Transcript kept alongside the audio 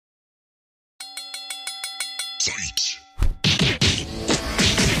Fight.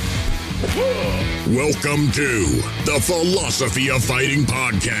 Welcome to the Philosophy of Fighting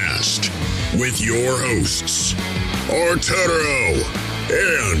podcast with your hosts, Arturo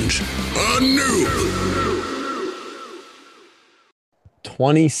and Anu.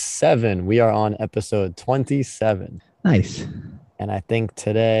 27. We are on episode 27. Nice. And I think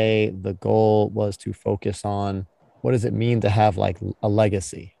today the goal was to focus on what does it mean to have like a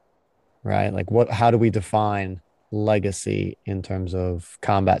legacy, right? Like how do we define legacy in terms of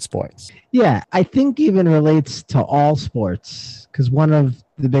combat sports? Yeah, I think even relates to all sports because one of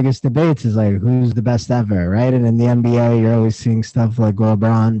the biggest debates is like who's the best ever, right? And in the NBA, you're always seeing stuff like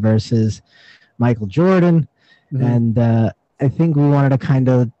LeBron versus Michael Jordan. Mm-hmm. And I think we wanted to kind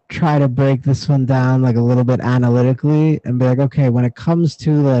of try to break this one down like a little bit analytically and be like, okay, when it comes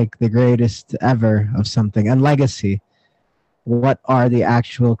to like the greatest ever of something and legacy, what are the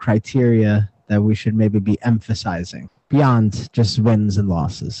actual criteria that we should maybe be emphasizing beyond just wins and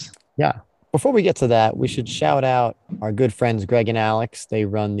losses? Yeah. Before we get to that, we should shout out our good friends, Greg and Alex. They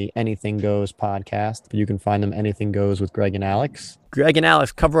run the Anything Goes podcast. You can find them Anything Goes with Greg and Alex. Greg and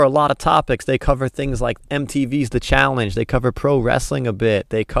Alex cover a lot of topics. They cover things like MTV's The Challenge. They cover pro wrestling a bit.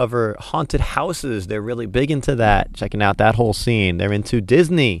 They cover haunted houses. They're really big into that, checking out that whole scene. They're into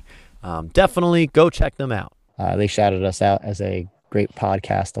Disney. Definitely go check them out. They shouted us out as a great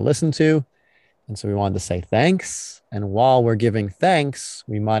podcast to listen to. And so we wanted to say thanks. And while we're giving thanks,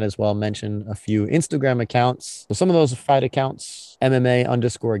 we might as well mention a few Instagram accounts. So some of those fight accounts,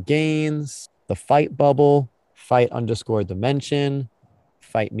 MMA_gains, The Fight Bubble, Fight_dimension,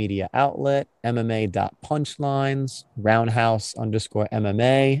 Fight Media Outlet, MMA.punchlines,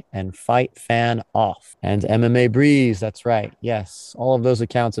 Roundhouse_MMA, and Fight Fan Off. And MMA Breeze, that's right. Yes, all of those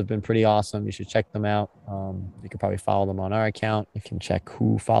accounts have been pretty awesome. You should check them out. You can probably follow them on our account. You can check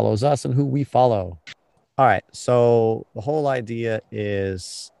who follows us and who we follow. All right, so the whole idea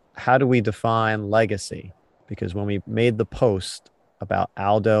is how do we define legacy? Because when we made the post about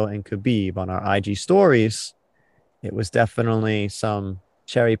Aldo and Khabib on our IG stories, it was definitely some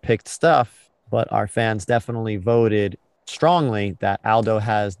cherry-picked stuff, but our fans definitely voted strongly that Aldo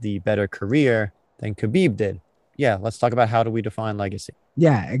has the better career than Khabib did. Yeah, let's talk about how do we define legacy.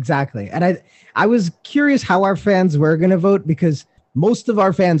 Yeah, exactly. And I was curious how our fans were going to vote because most of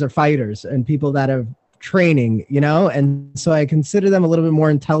our fans are fighters and people that are training, you know? And so I consider them a little bit more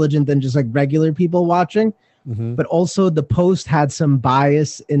intelligent than just like regular people watching. Mm-hmm. But also the post had some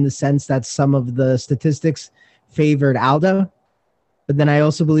bias in the sense that some of the statistics favored Aldo. But then I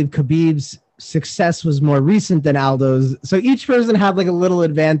also believe Khabib's success was more recent than Aldo's. So each person had like a little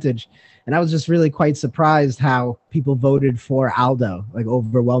advantage. And I was just really quite surprised how people voted for Aldo, like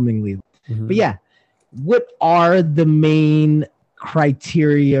overwhelmingly. Mm-hmm. But yeah, what are the main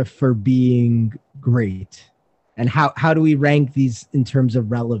criteria for being great? And how do we rank these in terms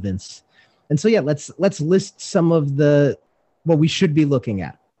of relevance? And so, yeah, let's list some of what we should be looking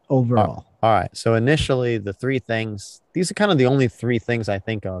at overall. All right. So initially, the three things, these are kind of the only three things I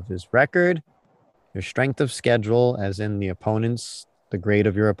think of is record, your strength of schedule, as in the opponents, the grade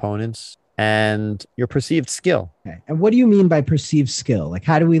of your opponents, and your perceived skill. Okay. And what do you mean by perceived skill? Like,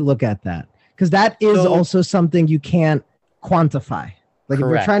 how do we look at that? Because that is also something you can't quantify. Like, correct. If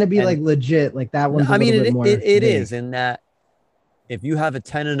we're trying to be like legit, like that one's it is in that if you have a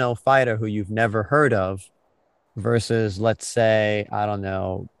 10-0 fighter who you've never heard of versus, let's say, I don't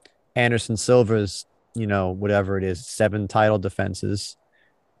know, Anderson Silva's, whatever it is, 7 title defenses,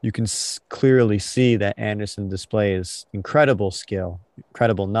 you can clearly see that Anderson displays incredible skill,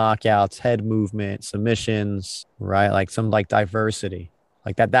 incredible knockouts, head movement, submissions, right? Like some like diversity,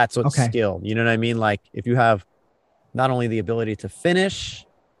 like that's what's skill. You know what I mean? Like if you have not only the ability to finish,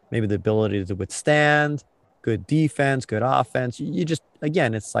 maybe the ability to withstand, good defense, good offense, you just,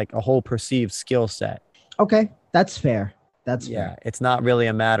 again, it's like a whole perceived skill set. Okay, that's fair. That's fair. It's not really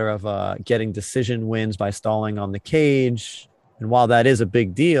a matter of getting decision wins by stalling on the cage. And while that is a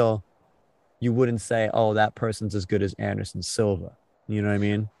big deal, you wouldn't say, oh, that person's as good as Anderson Silva. You know what I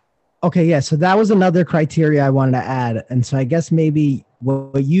mean? Okay, yeah. So that was another criteria I wanted to add. And so I guess maybe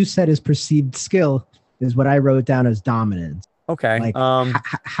what you said is perceived skill is what I wrote down as dominance. Okay. Like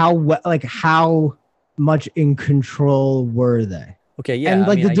how much in control were they? Okay, yeah. And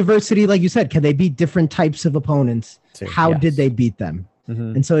the diversity, like you said, can they beat different types of opponents? How did they beat them?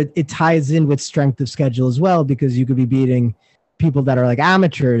 Mm-hmm. And so it ties in with strength of schedule as well, because you could be beating people that are like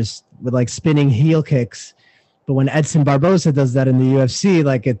amateurs with like spinning heel kicks. But when Edson Barboza does that in the UFC,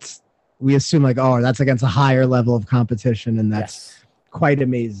 like we assume like, oh, that's against a higher level of competition. And that's quite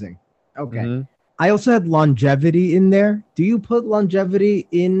amazing. Okay. Mm-hmm. I also had longevity in there. Do you put longevity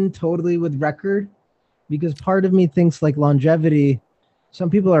in totally with record? because part of me thinks like longevity,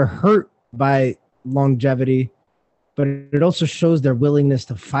 some people are hurt by longevity, but it also shows their willingness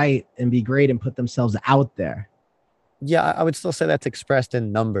to fight and be great and put themselves out there. Yeah, I would still say that's expressed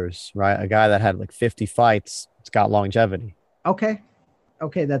in numbers, right? A guy that had like 50 fights, it's got longevity. Okay.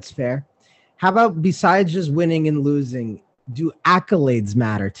 Okay, that's fair. How about besides just winning and losing, do accolades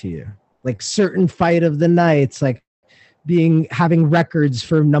matter to you? Like certain fight of the nights, like having records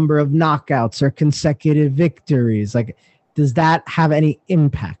for number of knockouts or consecutive victories. Like, does that have any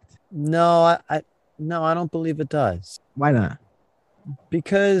impact? No, I don't believe it does. Why not?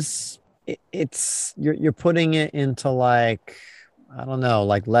 Because it's you're putting it into like, I don't know,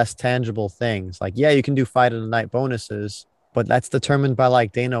 like less tangible things. Like, yeah, you can do fight of the night bonuses, but that's determined by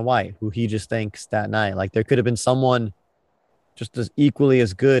like Dana White, who he just thinks that night. Like there could have been someone just as equally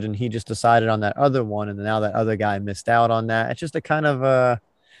as good, and he just decided on that other one, and now that other guy missed out on that. It's just a kind of I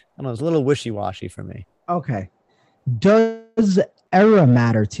don't know, it's a little wishy-washy for me. Okay. Does era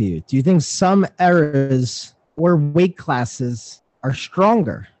matter to you? Do you think some eras or weight classes are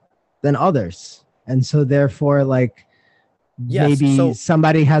stronger than others? And so therefore, like, yes, maybe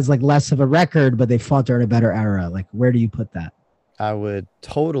somebody has like less of a record, but they fought during a better era. Like, where do you put that? I would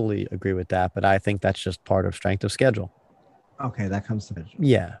totally agree with that, but I think that's just part of strength of schedule. Okay, that comes to vision.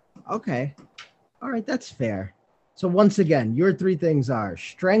 Yeah. Okay. All right, that's fair. So once again, your three things are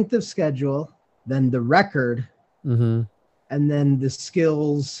strength of schedule, then the record, Mm-hmm. and then the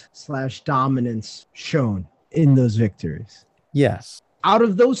skills / dominance shown in those victories. Yes. Out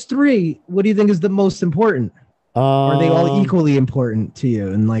of those three, what do you think is the most important? Are they all equally important to you?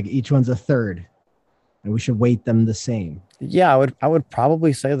 And like each one's a third, and we should weight them the same? Yeah, I would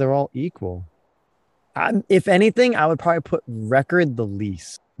probably say they're all equal. If anything, I would probably put record the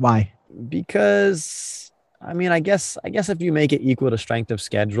least. Why? Because I mean, I guess if you make it equal to strength of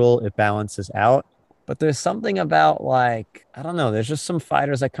schedule, it balances out. But there's something about like, I don't know, there's just some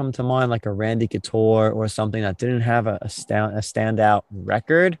fighters that come to mind, like a Randy Couture or something that didn't have a standout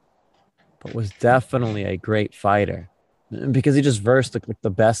record, but was definitely a great fighter because he just versed the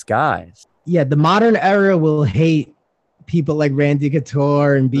best guys. Yeah, the modern era will hate people like Randy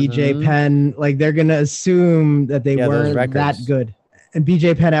Couture and BJ Penn. Like they're going to assume that they weren't that good. And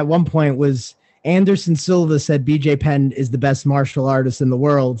BJ Penn at one point was, Anderson Silva said BJ Penn is the best martial artist in the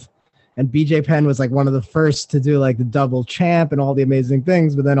world. And BJ Penn was like one of the first to do like the double champ and all the amazing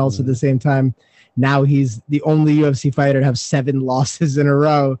things. But then also at the same time, now he's the only UFC fighter to have 7 losses in a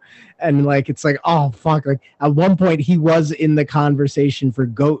row. And like, it's like, oh, fuck. Like at one point he was in the conversation for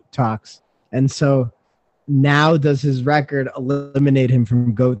GOAT talks. And so now does his record eliminate him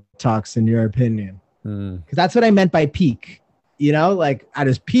from GOAT talks in your opinion? Because that's what I meant by peak, you know, like at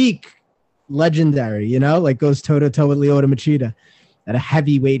his peak, legendary, you know, like goes toe to toe with Lyoto Machida at a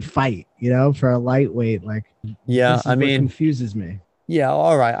heavyweight fight, you know, for a lightweight. Like, yeah, I mean, confuses me. Yeah,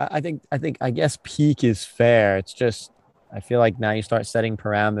 all right. I guess peak is fair. It's just, I feel like now you start setting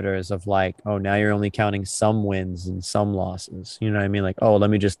parameters of like, oh, now you're only counting some wins and some losses. You know what I mean? Like, oh, let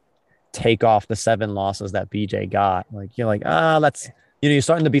me just take off the 7 losses that BJ got. Like, you're like, that's, you know, you're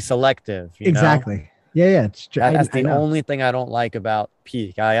starting to be selective. You exactly. know? Yeah. That's the only thing I don't like about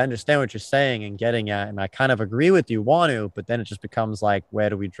peak. I understand what you're saying and getting at, and I kind of agree with you, want to, but then it just becomes like, where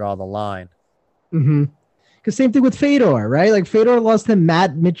do we draw the line? Mm-hmm. Because same thing with Fedor, right? Like Fedor lost to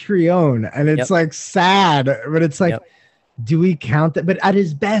Matt Mitrione, and it's like sad, but it's like, do we count that? But at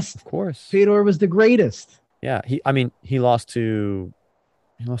his best, of course, Fedor was the greatest. Yeah, he lost to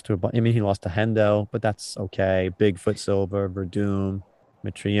Hendo, but that's okay. Bigfoot Silva, Verdum,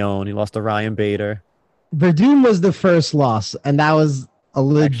 Mitrione. He lost to Ryan Bader. Verdum was the first loss, and that was a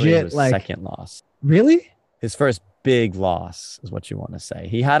legit second loss. Really? His first big loss is what you want to say.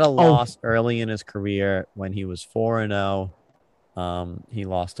 He had a loss early in his career when he was 4-0. He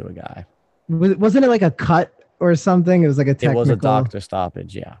lost to a guy. Wasn't it like a cut or something? It was like a technical. It was a doctor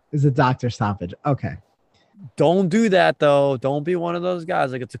stoppage, yeah. It was a doctor stoppage. Okay. Don't do that, though. Don't be one of those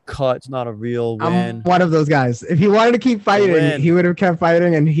guys. Like, it's a cut. It's not a real win. I'm one of those guys. If he wanted to keep fighting, he would have kept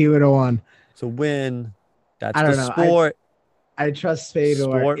fighting and he would have won. It's a win. That's I don't the know. sport. I trust Fedor.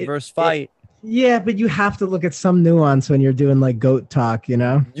 Sport versus fight. Yeah, but you have to look at some nuance when you're doing like GOAT talk, you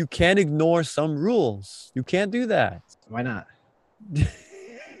know? You can't ignore some rules. You can't do that. Why not?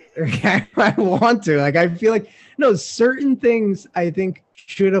 I want to. Like, I feel like, no, certain things I think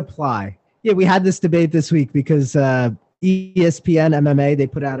should apply. Yeah, we had this debate this week because ESPN MMA, they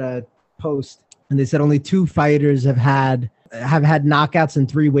put out a post and they said only 2 fighters have had knockouts in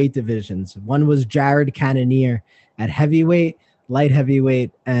 3 weight divisions. One was Jared Cannonier at heavyweight, light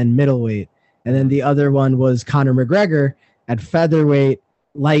heavyweight, and middleweight. And then the other one was Conor McGregor at featherweight,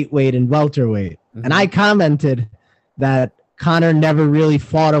 lightweight and welterweight. Mhm. And I commented that Conor never really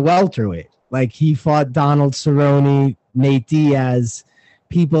fought a welterweight. Like he fought Donald Cerrone, Nate Diaz,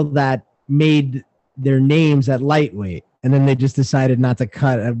 people that made their names at lightweight. And then they just decided not to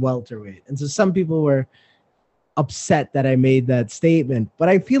cut at welterweight. And so some people were upset that I made that statement. But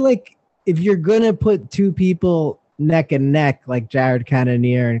I feel like if you're going to put two people neck and neck, like Jared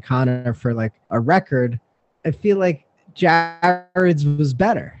Cannonier and Conor for like a record, I feel like Jared's was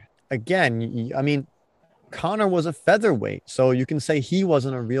better. Again, I mean, Conor was a featherweight, so you can say he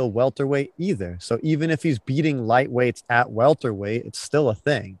wasn't a real welterweight either. So even if he's beating lightweights at welterweight, it's still a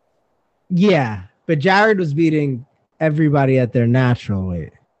thing. Yeah, but Jared was beating everybody at their natural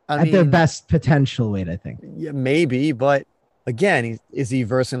weight, at their best potential weight, I think. Yeah, maybe, but again, is he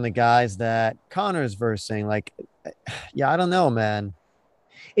versing the guys that Conor's versing? Like, yeah, I don't know, man.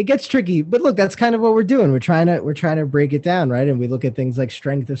 It gets tricky, but look, that's kind of what we're doing. We're trying to break it down, right? And we look at things like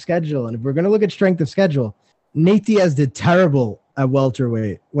strength of schedule. And if we're going to look at strength of schedule, Nate Diaz did terrible at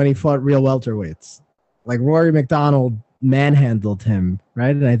welterweight when he fought real welterweights. Like Rory McDonald manhandled him,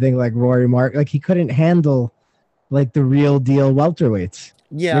 right? And I think like like he couldn't handle like the real deal welterweights.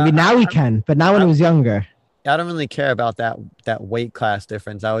 Yeah, maybe now he can, but not when he was younger. I don't really care about that weight class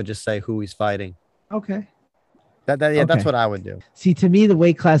difference. I would just say who he's fighting. Okay. That's what I would do. See, to me, the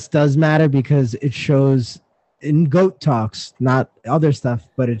weight class does matter because it shows in GOAT talks, not other stuff,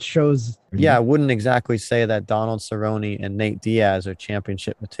 but it shows. Yeah, I wouldn't exactly say that Donald Cerrone and Nate Diaz are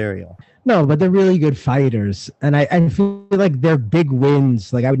championship material. No, but they're really good fighters. And I feel like they're big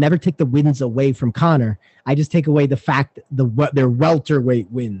wins. Like I would never take the wins away from Conor. I just take away the fact their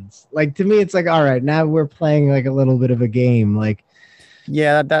welterweight wins. Like to me, it's like, all right, now we're playing like a little bit of a game. Like,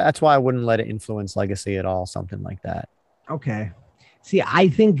 yeah, that's why I wouldn't let it influence legacy at all. Something like that. Okay. See, I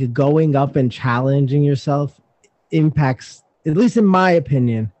think going up and challenging yourself impacts, at least in my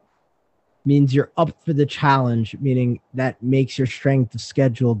opinion, means you're up for the challenge, meaning that makes your strength of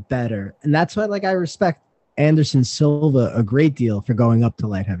schedule better. And that's why, like, I respect Anderson Silva a great deal for going up to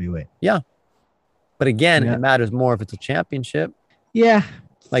light heavyweight. Yeah. But again, it matters more if it's a championship. Yeah.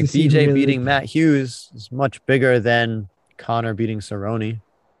 Like BJ beating Matt Hughes is much bigger than Conor beating Cerrone.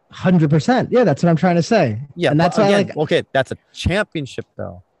 100%. Yeah, that's what I'm trying to say. Yeah, and that's why, again, okay, that's a championship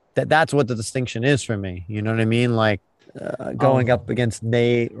though. That's what the distinction is for me. You know what I mean? Like going up against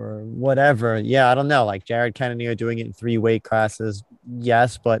Nate or whatever. Yeah, I don't know. Like Jared Cannonier doing it in 3 weight classes.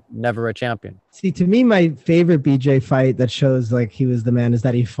 Yes, but never a champion. See, to me, my favorite BJ fight that shows like he was the man is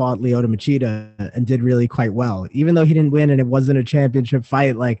that he fought Lyoto Machida and did really quite well. Even though he didn't win and it wasn't a championship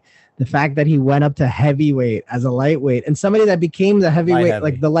fight, like the fact that he went up to heavyweight as a lightweight and somebody that became the heavyweight,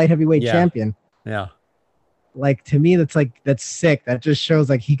 like the light heavyweight champion. Yeah. Like to me, that's sick. That just shows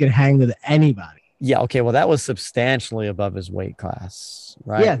like he could hang with anybody. Yeah. Okay. Well, that was substantially above his weight class,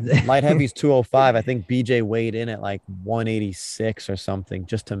 right? Yeah. Light heavy's 205. I think BJ weighed in at like 186 or something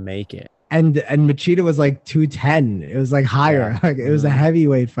just to make it. And Machida was like 210. It was like higher. Yeah. Like it was a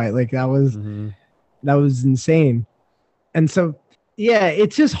heavyweight fight. Like that was insane. And so, yeah,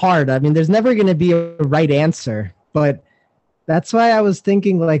 it's just hard. I mean, there's never going to be a right answer, but that's why I was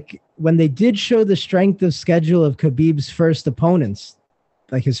thinking like when they did show the strength of schedule of Khabib's first opponents,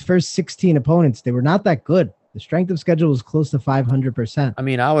 like his first 16 opponents, they were not that good. The strength of schedule was close to 500%. I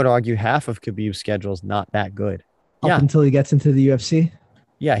mean, I would argue half of Khabib's schedule is not that good. Up until he gets into the UFC.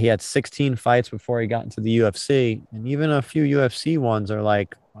 Yeah, he had 16 fights before he got into the UFC. And even a few UFC ones are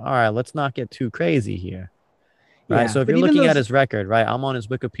like, all right, let's not get too crazy here. Right. Yeah, so if you're looking at his record, right, I'm on his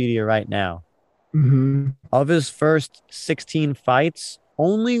Wikipedia right now. Mm-hmm. Of his first 16 fights,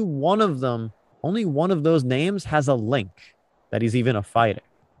 only one of those names has a link that he's even a fighter.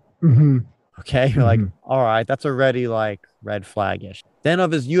 Mm-hmm. Okay. You're like, all right, that's already like red flag-ish. Then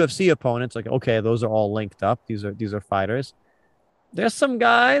of his UFC opponents, like, okay, those are all linked up. These are fighters. There's some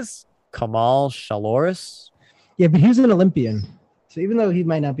guys, Kamal Shaloris. Yeah, but he was an Olympian. So even though he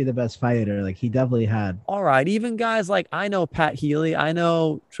might not be the best fighter, like he definitely had. All right. Even guys like I know Pat Healy, I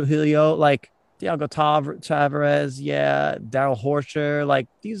know Trujillo, like Diego Tavares, yeah, Daryl Horscher. Like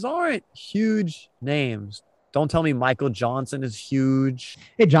these aren't huge names. Don't tell me Michael Johnson is huge.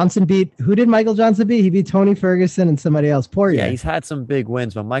 Hey, who did Michael Johnson beat? He beat Tony Ferguson and somebody else. Poirier. Yeah, he's had some big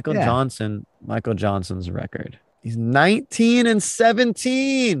wins, but Michael Johnson's record. He's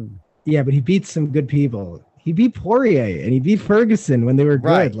 19-17. Yeah, but he beat some good people. He beat Poirier and he beat Ferguson when they were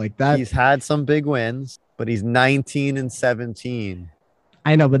good. Like that. He's had some big wins, but he's 19-17.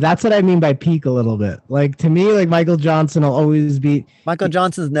 I know, but that's what I mean by peak a little bit. Like to me, like Michael Johnson will always beat. Michael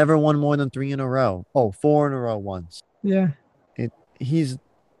Johnson's never won more than 3 in a row. Oh, 4 in a row once. Yeah.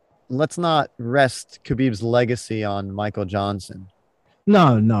 Let's not rest Khabib's legacy on Michael Johnson.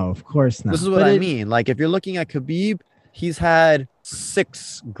 No, of course not. This is what I mean. Like, if you're looking at Khabib, he's had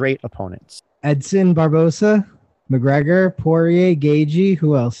 6 great opponents. Edson Barbosa, McGregor, Poirier, Gaethje.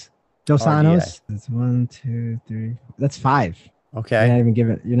 Who else? Dos Anjos. That's 1, 2, 3. That's 5. Okay.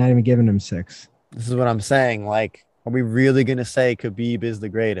 You're not even giving him 6. This is what I'm saying. Like, are we really going to say Khabib is the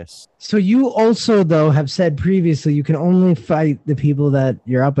greatest? So you also, though, have said previously you can only fight the people that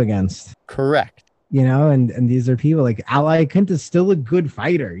you're up against. Correct. You know, and these are people like Al Iaquinta is still a good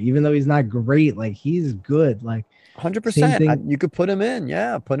fighter, even though he's not great. Like, he's good. Like, 100%. You could put him in.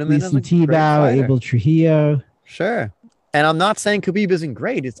 Yeah, put him in as a great Tebow, fighter. Abel Trujillo. Sure. And I'm not saying Khabib isn't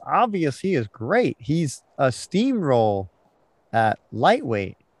great. It's obvious he is great. He's a steamroll at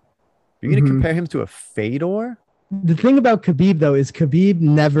lightweight. You're going to compare him to a Fedor? The thing about Khabib, though, is Khabib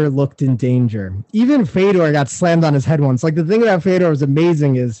never looked in danger. Even Fedor got slammed on his head once. Like, the thing about Fedor was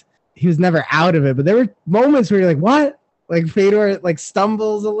amazing is he was never out of it. But there were moments where you're like, what? Like, Fedor, like,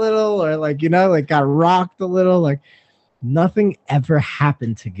 stumbles a little or, like, you know, like, got rocked a little. Like, nothing ever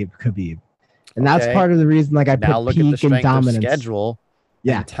happened to Khabib. And that's part of the reason, like, I now put look at the peak and strength dominance. of schedule.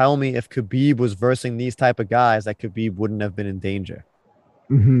 Yeah. And tell me if Khabib was versing these type of guys, that Khabib wouldn't have been in danger.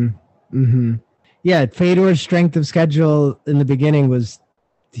 Yeah, Fedor's strength of schedule in the beginning was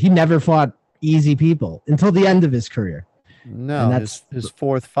he never fought easy people until the end of his career. No, his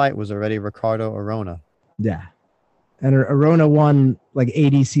 4th fight was already Ricardo Arona. Yeah. And Arona won like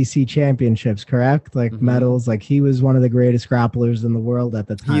ADCC championships, correct? Like medals. Like, he was one of the greatest grapplers in the world at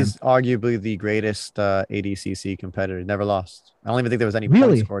the time. He's arguably the greatest ADCC competitor. Never lost. I don't even think there was any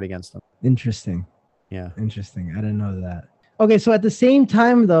points scored against him. Interesting. Yeah. Interesting. I didn't know that. Okay, so at the same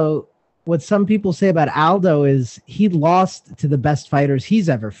time, though, what some people say about Aldo is he lost to the best fighters he's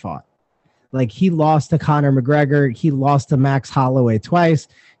ever fought. Like, he lost to Conor McGregor. He lost to Max Holloway twice.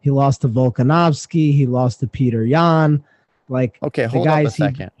 He lost to Volkanovski. He lost to Peter Yan. Like, okay, hold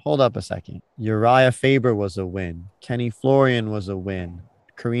up a second. Uriah Faber was a win. Kenny Florian was a win.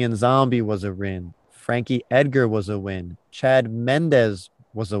 Korean Zombie was a win. Frankie Edgar was a win. Chad Mendes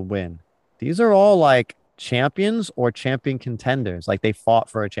was a win. These are all like champions or champion contenders. Like, they fought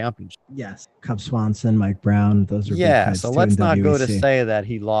for a championship. Yes. Cub Swanson, Mike Brown. Those are yeah. So let's not go to say that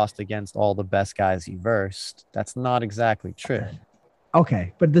he lost against all the best guys he versed. That's not exactly true.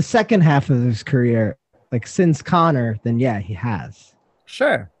 Okay, but the second half of his career, like since Conor, then yeah, he has.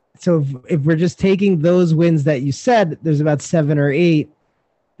 Sure. So if we're just taking those wins that you said, there's about 7 or 8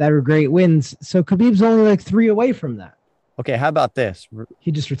 that are great wins. So Khabib's only like 3 away from that. Okay, how about this?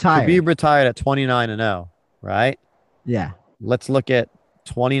 He just retired. Khabib retired at 29-0, right? Yeah. Let's look at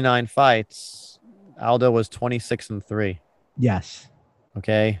 29 fights. Aldo was 26-3. Yes.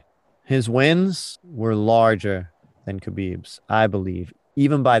 Okay. His wins were larger than Khabib's, I believe,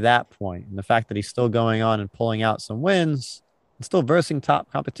 even by that point. And the fact that he's still going on and pulling out some wins and still versing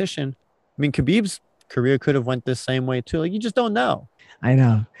top competition. I mean, Khabib's career could have went this same way too. Like, you just don't know. I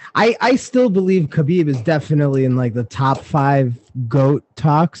know. I still believe Khabib is definitely in like the top 5 GOAT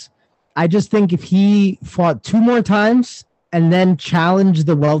talks. I just think if he fought 2 more times and then challenged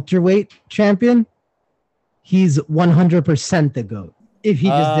the welterweight champion, he's 100% the GOAT. If he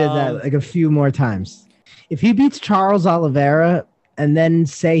just did that like a few more times. If he beats Charles Oliveira and then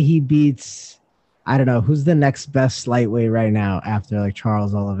say he beats, I don't know, who's the next best lightweight right now after like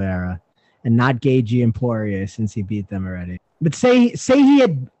Charles Oliveira, and not Gaethje and Poirier since he beat them already. But say he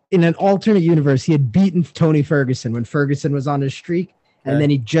had, in an alternate universe, he had beaten Tony Ferguson when Ferguson was on his streak, and then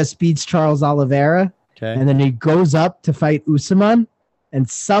he just beats Charles Oliveira, and then he goes up to fight Usman, and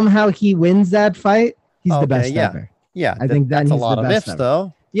somehow he wins that fight. He's the best ever. Yeah, I think that's a lot of ifs,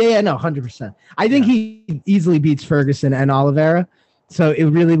 though. Yeah, no, 100%. I think he easily beats Ferguson and Oliveira. So it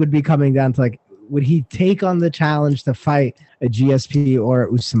really would be coming down to like, would he take on the challenge to fight a GSP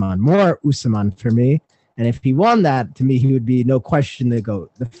or Usman? More Usman for me. And if he won that, to me, he would be no question the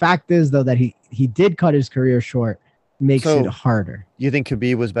GOAT. The fact is, though, that he did cut his career short makes it harder. You think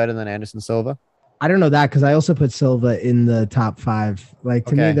Khabib was better than Anderson Silva? I don't know that because I also put Silva in the top 5. Like,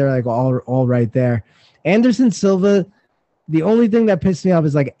 to me, they're like all right there. Anderson Silva, the only thing that pissed me off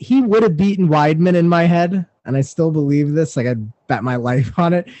is like he would have beaten Weidman in my head, and I still believe this. Like, I'd bet my life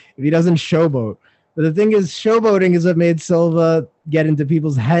on it if he doesn't showboat. But the thing is, showboating is what made Silva get into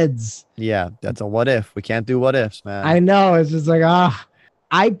people's heads. Yeah, that's a what if. We can't do what ifs, man. I know. It's just like,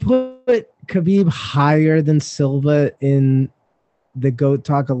 I put Khabib higher than Silva in the GOAT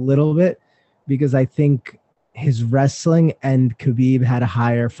talk a little bit because I think his wrestling and Khabib had a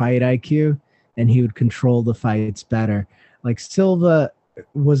higher fight IQ and he would control the fights better. Like, Silva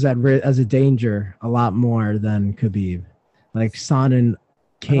was as a danger a lot more than Khabib. Like, Sonnen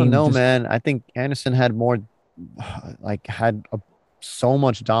came. I don't know, man. I think Anderson had more, had a so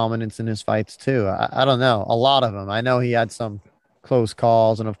much dominance in his fights too. I don't know, a lot of them. I know he had some close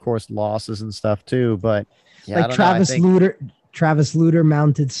calls and of course losses and stuff too. But yeah, I Like don't know. I think Travis Luter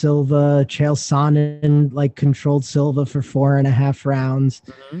mounted Silva. Chael Sonnen like controlled Silva for 4.5 rounds.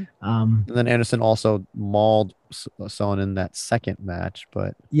 Mhm. Um, And then Anderson also mauled Son in that second match.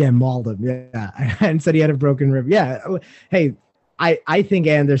 But yeah, mauled him. Yeah, and said he had a broken rib. Yeah, hey, I think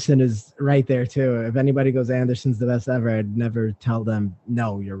Anderson is right there too. If anybody goes Anderson's the best ever, I'd never tell them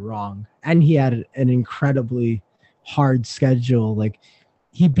no, you're wrong. And he had an incredibly hard schedule. Like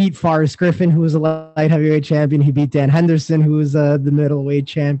he beat Forrest Griffin, who was a light heavyweight champion. He beat Dan Henderson, who was the middleweight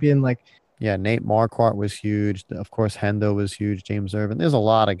champion. Like, yeah, Nate Marquardt was huge. Of course, Hendo was huge. James Irvin. There's a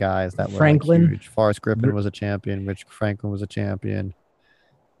lot of guys that were Franklin. like huge. Forrest Griffin was a champion. Rich Franklin was a champion.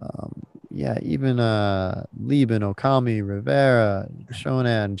 Yeah, even Lieben, Okami, Rivera,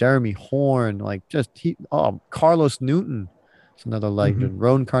 Shonan, Jeremy Horn, like Carlos Newton. It's another legend.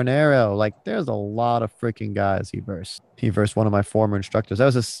 Ron Carnero. Like, there's a lot of freaking guys he versed. He versed one of my former instructors.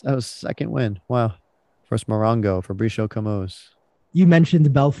 That was second win. Wow. First Morongo, Fabricio Camus. You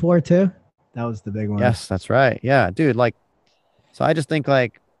mentioned Belfort too. That was the big one. Yes, that's right. Yeah, dude. Like, so I just think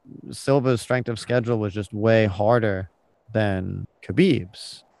like Silva's strength of schedule was just way harder than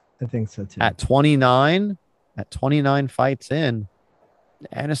Khabib's. I think so too. At 29 fights in,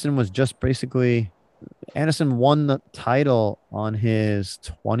 Anderson was just basically. Anderson won the title on his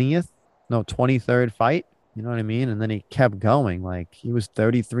 23rd fight. You know what I mean? And then he kept going. Like, he was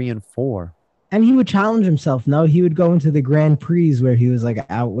 33-4. And he would challenge himself. No, he would go into the Grand Prix where he was like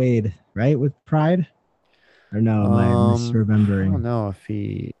outweighed, right? With Pride? Or no, am I misremembering? I don't know if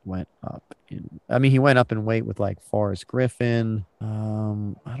he went up he went up in weight with like Forrest Griffin.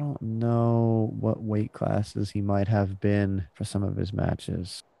 I don't know what weight classes he might have been for some of his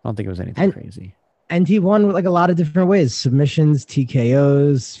matches. I don't think it was anything crazy. And he won with like a lot of different ways: submissions,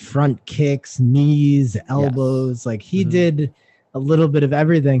 TKOs, front kicks, knees, elbows. Yes. Like he did a little bit of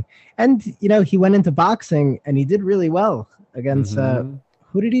everything. And you know, he went into boxing and he did really well against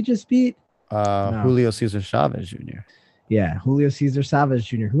who did he just beat? Julio Cesar Chavez Jr. Yeah, Julio Cesar Chavez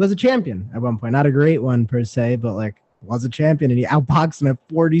Jr., who was a champion at one point. Not a great one per se, but like was a champion, and he outboxed him at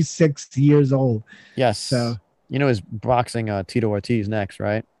 46 years old. Yes. So you know, he's boxing Tito Ortiz next,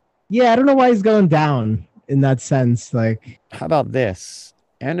 right? Yeah, I don't know why he's going down in that sense. Like, how about this?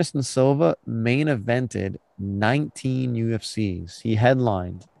 Anderson Silva main evented 19 UFCs. He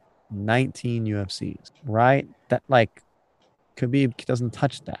headlined 19 UFCs, right? That like Khabib doesn't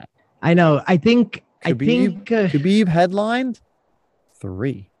touch that. I know. I think Khabib headlined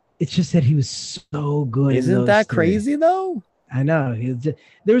 3. It's just that he was so good. Isn't that crazy though? I know.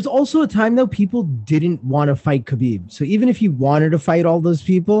 There was also a time though people didn't want to fight Khabib. So even if he wanted to fight all those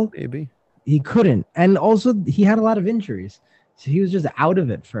people, maybe he couldn't. And also he had a lot of injuries, so he was just out of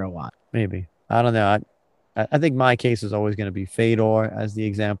it for a while. Maybe, I don't know. I think my case is always going to be Fedor as the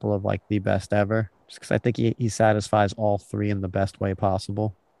example of like the best ever, just because I think he satisfies all 3 in the best way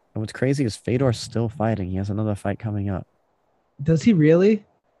possible. And what's crazy is Fedor's still fighting. He has another fight coming up. Does he really?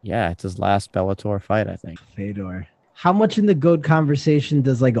 Yeah, it's his last Bellator fight, I think. Fedor. How much in the GOAT conversation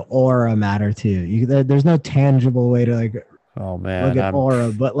does like aura matter to you? There's no tangible way to like look at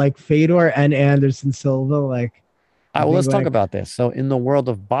aura, but like Fedor and Anderson Silva, like. Well, let's talk about this. So in the world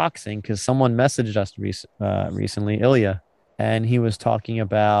of boxing, because someone messaged us recently, Ilya, and he was talking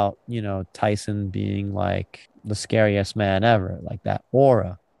about, you know, Tyson being like the scariest man ever, like that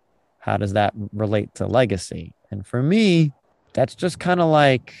aura. How does that relate to legacy? And for me, that's just kind of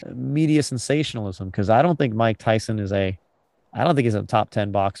like media sensationalism, because I don't think Mike Tyson he's a top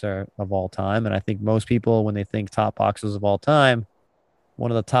 10 boxer of all time. And I think most people, when they think top boxers of all time,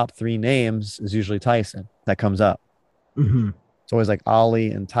 one of the top 3 names is usually Tyson that comes up. Mm-hmm. It's always like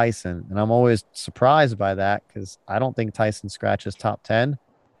Ali and Tyson. And I'm always surprised by that, because I don't think Tyson scratches top 10.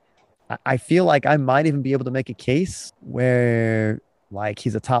 I feel like I might even be able to make a case where like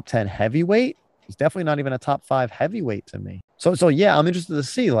he's a top 10 heavyweight. He's definitely not even a top 5 heavyweight to me. So yeah, I'm interested to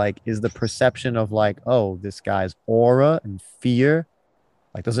see, like, is the perception of like, oh, this guy's aura and fear,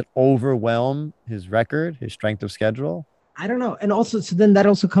 like, does it overwhelm his record, his strength of schedule? I don't know. And also, so then that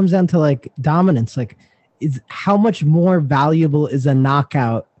also comes down to like dominance. Like, is how much more valuable is a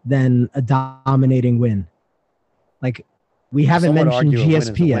knockout than a dominating win? Like, we haven't mentioned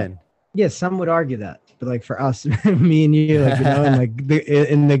GSP yet. Yes, some would argue that. But like for us, me and you, like, you know, and like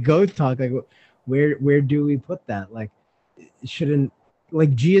in the GOAT talk, like where do we put that? Like, shouldn't,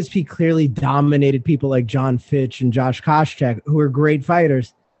 like, GSP clearly dominated people like John Fitch and Josh Koscheck, who are great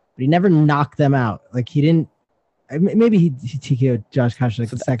fighters, but he never knocked them out. Like, he didn't. Maybe he TKO'd Josh Koscheck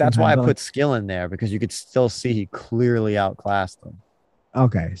the second That's time, why I put skill in there, because you could still see he clearly outclassed them.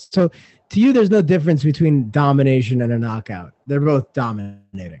 Okay. So to you, there's no difference between domination and a knockout. They're both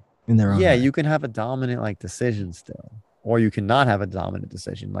dominating in their own Yeah, way. you can have a dominant like decision still, or you cannot have a dominant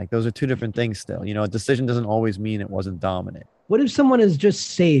decision. Like those are two different things still. A decision doesn't always mean it wasn't dominant. What if someone is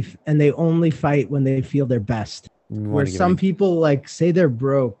just safe and they only fight when they feel their best? You Where want to give some an, people like say they're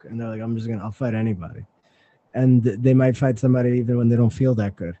broke and they're like, I'll fight anybody. And they might fight somebody even when they don't feel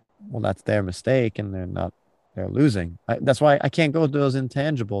that good. well, that's their mistake, and they're losing. That's why I can't go to those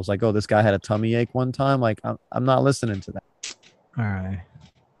intangibles. Like, oh, this guy had a tummy ache one time. Like, I'm not listening to that. All right.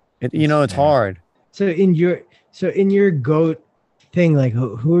 It's hard. So in your GOAT thing, like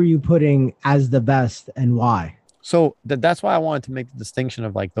who are you putting as the best and why? So that's why I wanted to make the distinction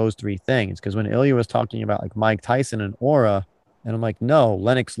of like those three things. Because when Ilya was talking about like Mike Tyson and aura, and I'm like, no,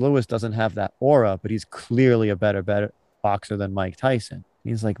 Lennox Lewis doesn't have that aura, but he's clearly a better boxer than Mike Tyson.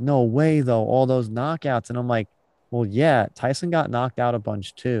 He's like, no way though, all those knockouts. And I'm like, well, yeah, Tyson got knocked out a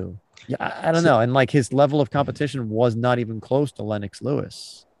bunch too. Yeah, I don't know. And like his level of competition was not even close to Lennox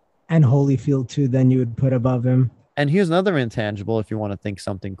Lewis. And Holyfield too, then you would put above him. And here's another intangible if you want to think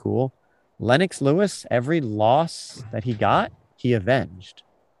something cool. Lennox Lewis, every loss that he got, he avenged.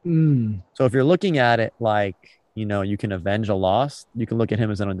 So if you're looking at it like, you can avenge a loss, you can look at him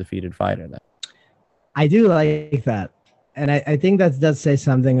as an undefeated fighter then. I do like that. And I think that does say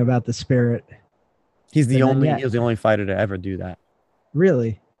something about the spirit. He was the only fighter to ever do that.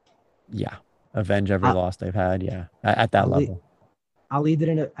 Really? Yeah. Avenge every loss they've had. Yeah. At that level. Ali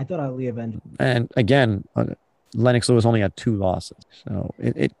didn't. I thought Ali avenged. And again, Lennox Lewis only had 2 losses. So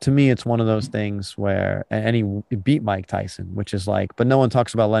it to me, it's one of those things where, and he beat Mike Tyson, which is like, but no one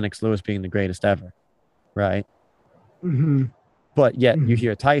talks about Lennox Lewis being the greatest ever. Right. Mm-hmm. But yet you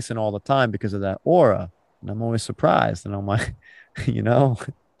hear Tyson all the time because of that aura. And I'm always surprised. And I'm like,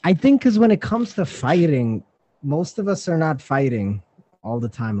 I think because when it comes to fighting, most of us are not fighting all the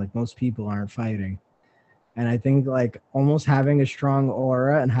time. Like most people aren't fighting. And I think like almost having a strong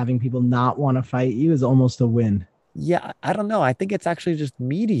aura and having people not want to fight you is almost a win. Yeah, I don't know. I think it's actually just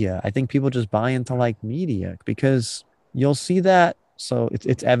media. I think people just buy into like media because you'll see that. So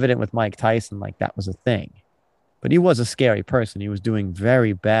it's evident with Mike Tyson, like that was a thing. But he was a scary person. He was doing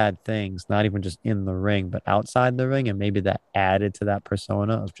very bad things, not even just in the ring, but outside the ring. And maybe that added to that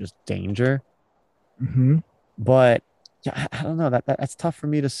persona of just danger. Mm-hmm. But yeah, I don't know. That's tough for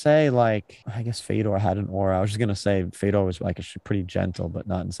me to say. Like, I guess Fedor had an aura. I was just going to say Fedor was like pretty gentle, but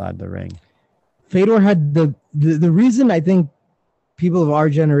not inside the ring. Fedor had the reason I think people of our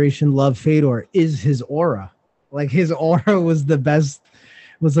generation love Fedor is his aura. Like his aura was the best,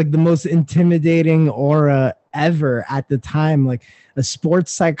 was like the most intimidating aura ever at the time. Like a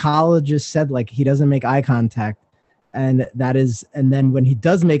sports psychologist said, like he doesn't make eye contact. And then when he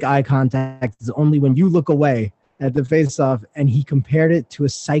does make eye contact, it's only when you look away at the face-off, and he compared it to a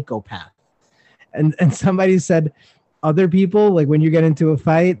psychopath. And somebody said other people, like when you get into a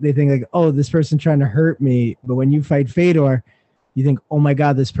fight, they think like, oh, this person's trying to hurt me. But when you fight Fedor, you think, oh my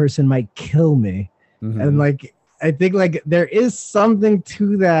God, this person might kill me. Mm-hmm. And like, I think like there is something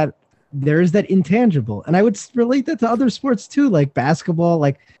to that. There is that intangible. And I would relate that to other sports too, like basketball.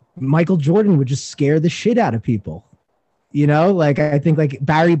 Like Michael Jordan would just scare the shit out of people. Like I think like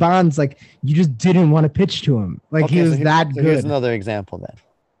Barry Bonds, like you just didn't want to pitch to him. Like he was that good. Here's another example then.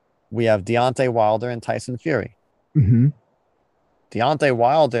 We have Deontay Wilder and Tyson Fury. Mm-hmm. Deontay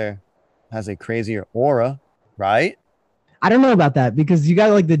Wilder has a crazier aura, right? I don't know about that because you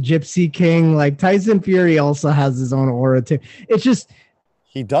got like the Gypsy King, like Tyson Fury also has his own aura too. It's just.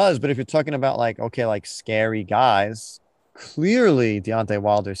 He does, but if you're talking about like scary guys, clearly Deontay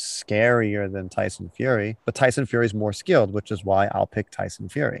Wilder's scarier than Tyson Fury, but Tyson Fury's more skilled, which is why I'll pick Tyson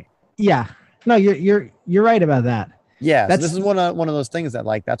Fury. Yeah, no, you're right about that. Yeah, so this is one of those things that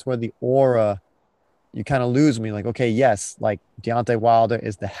like that's where the aura, you kind of lose me. Like, okay, yes, like Deontay Wilder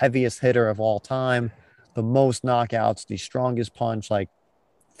is the heaviest hitter of all time, the most knockouts, the strongest punch, like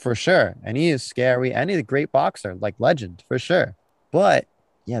for sure, and he is scary, and he's a great boxer, like legend for sure. But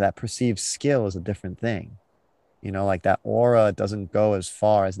yeah, that perceived skill is a different thing. Like that aura doesn't go as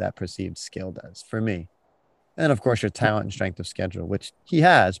far as that perceived skill does for me. And of course, your talent and strength of schedule, which he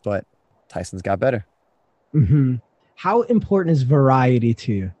has, but Tyson's got better. Mm-hmm. How important is variety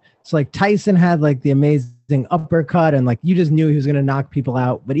to you? So like Tyson had like the amazing uppercut and like you just knew he was going to knock people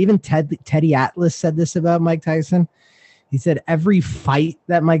out. But even Teddy Atlas said this about Mike Tyson. He said every fight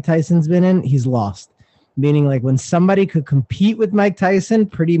that Mike Tyson's been in, he's lost. Meaning like when somebody could compete with Mike Tyson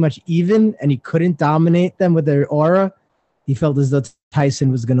pretty much even and he couldn't dominate them with their aura, he felt as though Tyson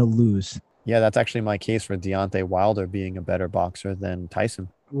was going to lose. Yeah, that's actually my case for Deontay Wilder being a better boxer than Tyson.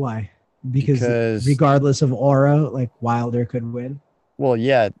 Why? Because regardless of aura, like Wilder could win? Well,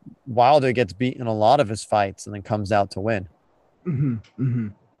 yeah, Wilder gets beaten in a lot of his fights and then comes out to win. Mm-hmm, mm-hmm.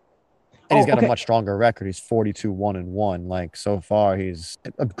 And he's got a Okay. much stronger record. He's 42-1-1. Like so far, he's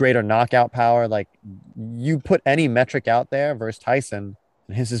a greater knockout power. Like you put any metric out there versus Tyson,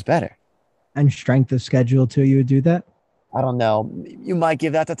 and his is better. And strength of schedule too, you would do that? I don't know. You might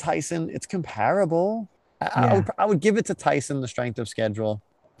give that to Tyson. It's comparable. Yeah. I would give it to Tyson, the strength of schedule.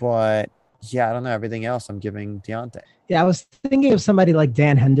 But yeah, I don't know. Everything else, I'm giving Deontay. Yeah, I was thinking of somebody like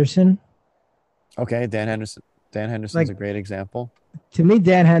Dan Henderson. Okay, Dan Henderson. Dan Henderson's a great example. To me,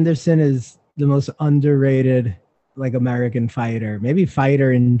 Dan Henderson is the most underrated like American fighter, maybe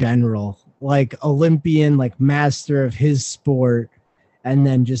fighter in general, like Olympian, like master of his sport, and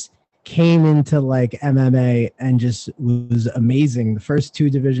then just came into like MMA and just was amazing. The first 2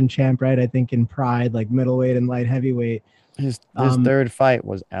 division champ, right? I think in Pride, like middleweight and light heavyweight. His third fight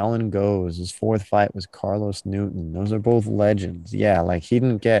was Alan Goes. His fourth fight was Carlos Newton. Those are both legends. Yeah, like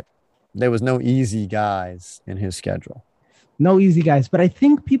there was no easy guys in his schedule. No easy guys, but I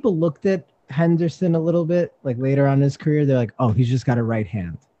think people looked at Henderson a little bit like later on in his career. They're like, oh, he's just got a right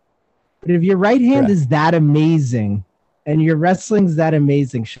hand. But if your right hand is that amazing and your wrestling's that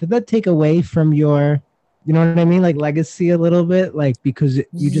amazing, should that take away from your, you know what I mean? Like legacy a little bit, like because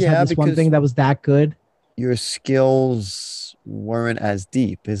you just had this one thing that was that good. Your skills weren't as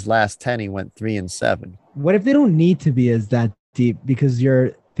deep. His last 10, he went 3-7. What if they don't need to be as that deep because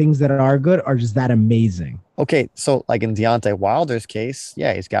your things that are good are just that amazing? Okay, so like in Deontay Wilder's case,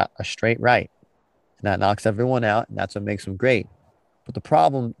 yeah, he's got a straight right. And that knocks everyone out, and that's what makes him great. But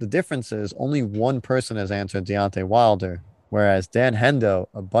the difference is only one person has answered Deontay Wilder, whereas Dan Hendo,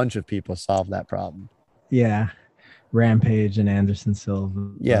 a bunch of people solved that problem. Yeah. Rampage and Anderson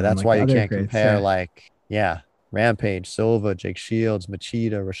Silva. Yeah, that's why you can't compare Rampage, Silva, Jake Shields,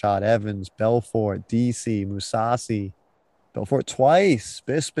 Machida, Rashad Evans, Belfort, DC, Mousasi, Belfort twice,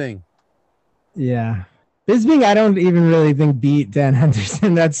 Bisping. Yeah. Bisping, I don't even really think beat Dan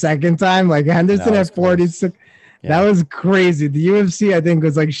Henderson that second time. Like Henderson at 46. Yeah. That was crazy. The UFC, I think,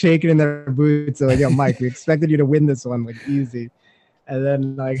 was like shaking in their boots. So like, yo, Mike, we expected you to win this one, like easy. And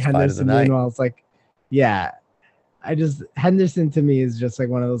then like Henderson, meanwhile, it's like, yeah. Henderson to me is just like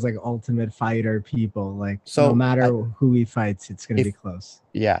one of those like ultimate fighter people. Like no matter who he fights, it's going to be close.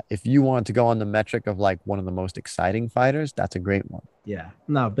 Yeah. If you want to go on the metric of like one of the most exciting fighters, that's a great one. Yeah.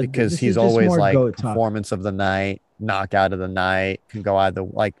 No, but because he's always like performance of the night, knockout of the night, can go either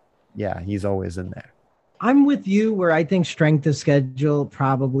he's always in there. I'm with you where I think strength of schedule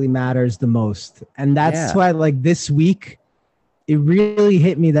probably matters the most. And that's why like this week, it really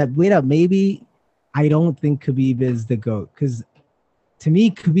hit me that wait up, maybe I don't think Khabib is the GOAT because to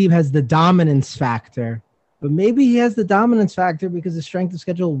me, Khabib has the dominance factor, but maybe he has the dominance factor because the strength of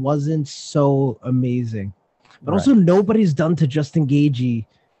schedule wasn't so amazing. But also nobody's done to Justin Gaethje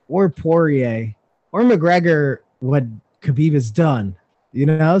or Poirier or McGregor what Khabib has done, you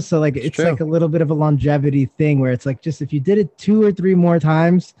know? So like, it's like a little bit of a longevity thing where it's like, just if you did it 2 or 3 more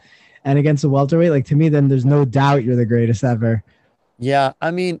times and against a welterweight, like to me, then there's no doubt you're the greatest ever. Yeah. I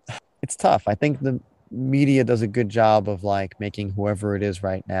mean, it's tough. I think the media does a good job of like making whoever it is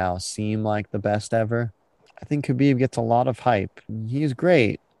right now seem like the best ever. I think Khabib gets a lot of hype. He's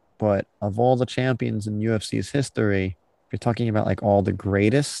great, but of all the champions in UFC's history, if you're talking about like all the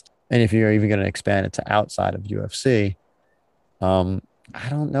greatest, and if you're even going to expand it to outside of UFC, I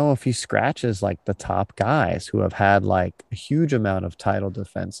don't know if he scratches like the top guys who have had like a huge amount of title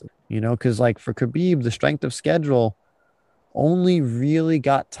defenses, you know, because like for Khabib, the strength of schedule only really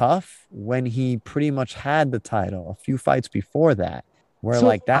got tough when he pretty much had the title a few fights before that, where so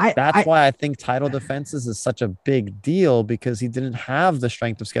like that's why I think title defenses is such a big deal because he didn't have the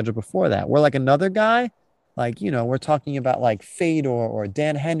strength of schedule before that. Where like another guy, like, you know, we're talking about like Fedor or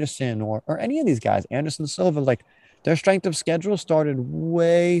Dan Henderson or any of these guys, Anderson Silva, like their strength of schedule started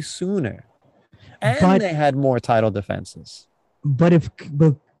way sooner and they had more title defenses. But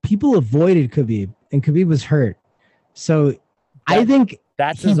people avoided Khabib and Khabib was hurt. So I think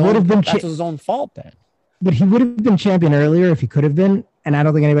that's his own fault then. But he would have been champion earlier if he could have been, and I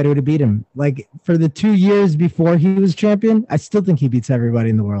don't think anybody would have beat him. Like for the 2 years before he was champion, I still think he beats everybody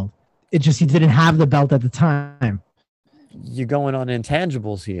in the world. It's just he didn't have the belt at the time. You're going on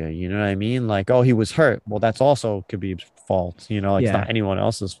intangibles here, you know what I mean? Like, oh, he was hurt. Well, that's also Khabib's fault, you know, it's not anyone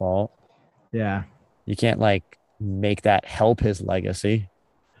else's fault. Yeah. You can't like make that help his legacy.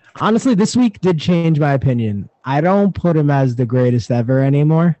 Honestly, this week did change my opinion. I don't put him as the greatest ever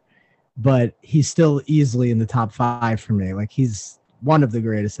anymore, but he's still easily in the top 5 for me. Like he's one of the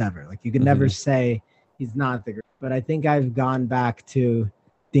greatest ever. Like you can never say he's not the greatest, but I think I've gone back to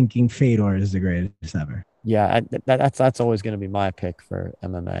thinking Fedor is the greatest ever. Yeah, that's always going to be my pick for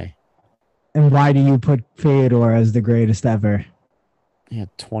MMA. And why do you put Fedor as the greatest ever? He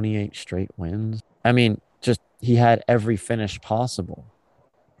had 28 straight wins. I mean, just he had every finish possible.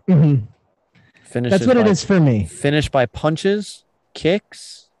 Mhm. That's Finishes what it by is for me. finish by punches,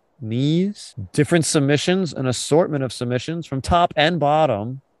 kicks, knees, different submissions, an assortment of submissions from top and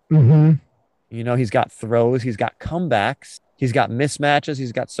bottom. Hmm. You know, he's got throws, he's got comebacks, he's got mismatches,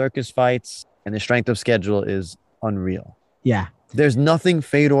 he's got circus fights, and the strength of schedule is unreal. Yeah. There's nothing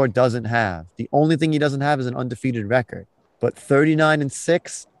Fedor doesn't have. The only thing he doesn't have is an undefeated record. But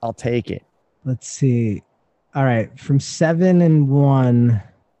 39-6, I'll take it. Let's see. All right. From 7-1,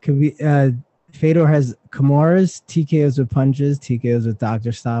 could we Fedor has Kimuras, TKOs with punches, TKOs with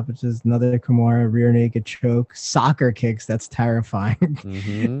doctor stoppages, another Kimura, rear naked choke, soccer kicks. That's terrifying.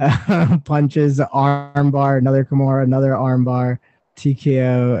 Punches, armbar, another Kimura, another armbar,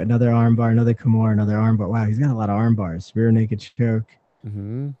 TKO, another armbar, another Kimura, another armbar. Wow, he's got a lot of arm bars. Rear naked choke.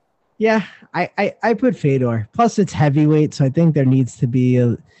 Yeah, I put Fedor. Plus, it's heavyweight, so I think there needs to be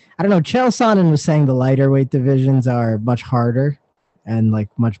a. I don't know. Chael Sonnen was saying the lighter weight divisions are much harder and like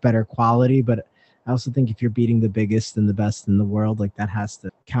much better quality, but I also think if you're beating the biggest and the best in the world, like that has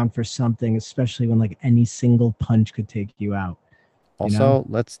to count for something, especially when like any single punch could take you out. Also,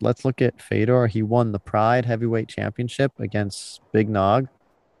 let's look at Fedor. He won the Pride Heavyweight Championship against Big Nog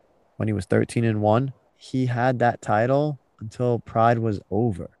when he was 13-1. He had that title until Pride was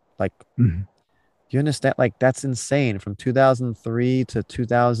over. Like, you understand? Like, that's insane. From 2003 to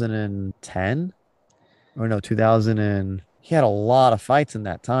 2010, or no, 2000 and he had a lot of fights in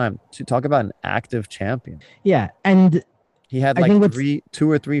that time. To talk about an active champion. Yeah, and he had like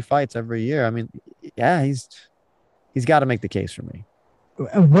 2 or 3 fights every year. I mean, yeah, he's got to make the case for me.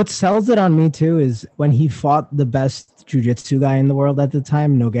 What sells it on me too is when he fought the best jiu-jitsu guy in the world at the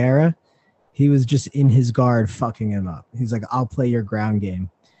time, Nogueira, he was just in his guard fucking him up. He's like, I'll play your ground game.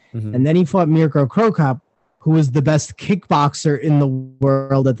 And then he fought Mirko Cro Cop, who was the best kickboxer in the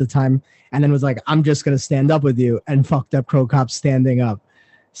world at the time, and then was like, I'm just going to stand up with you, and fucked up Cro Cop standing up.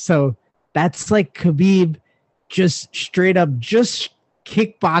 So that's like Khabib just straight up just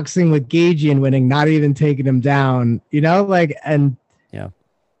kickboxing with Gaethje and winning, not even taking him down, you know, like, and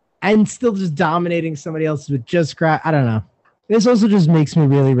still just dominating somebody else with just I don't know. This also just makes me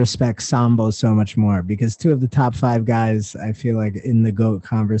really respect Sambo so much more because 2 of the top 5 guys I feel like in the GOAT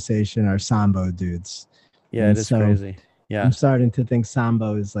conversation are Sambo dudes. Yeah, and it is crazy. Yeah, I'm starting to think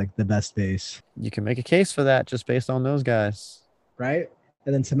Sambo is like the best base. You can make a case for that just based on those guys, right?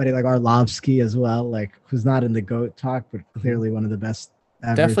 And then somebody like Arlovsky as well, like who's not in the GOAT talk, but clearly one of the best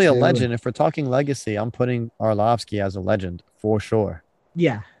ever. Definitely a legend. If we're talking legacy, I'm putting Arlovsky as a legend for sure.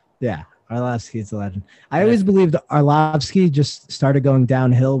 Yeah. Arlovsky is a legend. I always believed Arlovsky just started going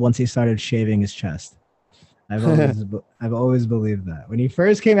downhill once he started shaving his chest. I've always believed that. When he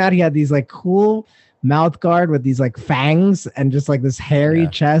first came out, he had these like cool mouth guard with these like fangs and just like this hairy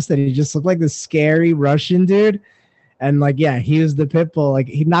chest, and he just looked like this scary Russian dude. And like, yeah, he was the pit bull. Like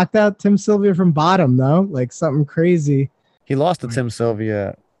he knocked out Tim Sylvia from bottom though, like something crazy. He lost to Tim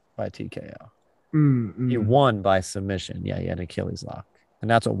Sylvia by TKO. He won by submission. Yeah, he had an Achilles lock. And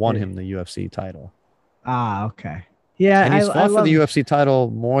that's what won him the UFC title. Ah, okay. Yeah, and he's fought for the UFC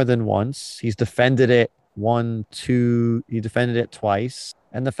title more than once. He's defended it he defended it twice.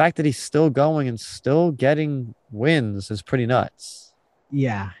 And the fact that he's still going and still getting wins is pretty nuts.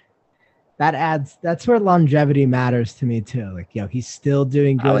 Yeah. That's where longevity matters to me too. Like, he's still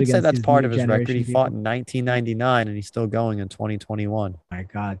doing good. I would say that's part of his record. He fought in 1999 and he's still going in 2021. My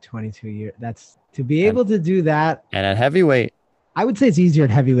God, 22 years. That's to be able to do that. And at heavyweight, I would say it's easier at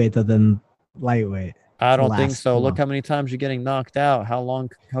heavyweight though than lightweight. I don't think so. Look how many times you're getting knocked out. How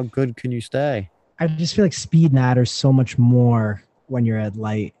good can you stay? I just feel like speed matters so much more when you're at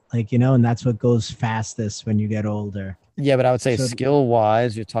light, like, and that's what goes fastest when you get older. Yeah, but I would say skill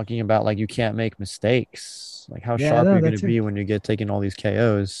wise, you're talking about like you can't make mistakes. Like how sharp are you going to be when you get taking all these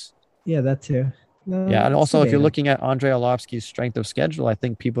KOs? Yeah, that too. No, yeah, and also if you're looking at Andrei Arlovsky's strength of schedule, I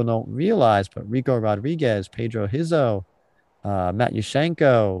think people don't realize, but Rico Rodriguez, Pedro Hizzo, Matt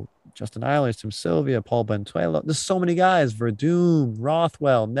Yushchenko, Justin Eilers, Tim Sylvia, Paul Bentuelo. There's so many guys. Verdum,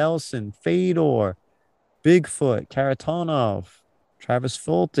 Rothwell, Nelson, Fedor, Bigfoot, Karatonov, Travis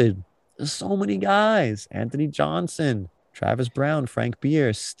Fulton. There's so many guys. Anthony Johnson, Travis Brown, Frank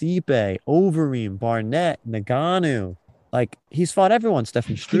Beer, Stipe, Overeem, Barnett, Ngannou. Like, he's fought everyone.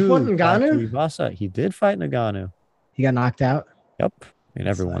 Stefan Struve. He fought Ngannou? He did fight Ngannou. He got knocked out? Yep. I mean,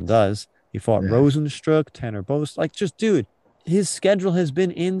 everyone does. He fought Rosenstruck, Tanner Bose. Like, just, dude, his schedule has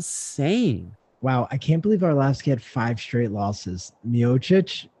been insane. Wow, I can't believe Arlovsky had 5 straight losses.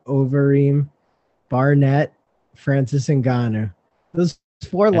 Miocic, Overeem, Barnett, Francis Ngannou. Those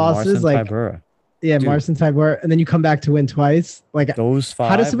four And losses, Marcin like Tybura. yeah, Dude. Marcin Tybura, and then you come back to win twice. Like, Those five.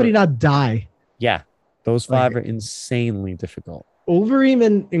 how does somebody not die? Yeah, those five Like- are insanely difficult. Overeem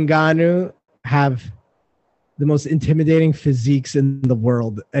and Ngannou have the most intimidating physiques in the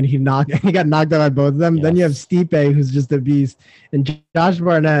world, and he got knocked out on both of them. Then you have Yes. Stipe, who's just a beast, and Josh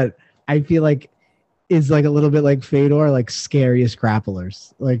Barnett. I feel like is like a little bit like Fedor, like scariest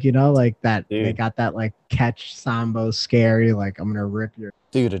grapplers. Like, you know, like that. Dude. They got that like catch sambo scary. Like, I'm gonna rip your.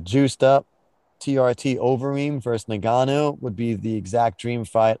 Dude, a juiced up TRT Overeem versus Nagano would be the exact dream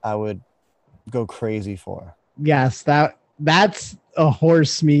fight I would go crazy for. Yes, that's a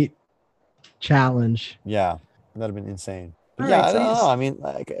horse meat challenge. Yeah, that'd have been insane. But All yeah, right, I so don't you- know. I mean,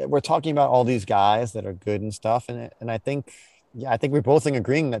 like, we're talking about all these guys that are good and stuff, and I think, yeah, I think we're both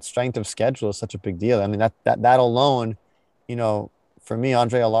agreeing that strength of schedule is such a big deal. I mean, that alone, you know, for me,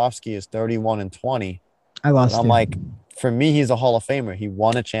 Andrei Arlovsky is 31-20. I lost. And I'm you. like, for me, he's a Hall of Famer. He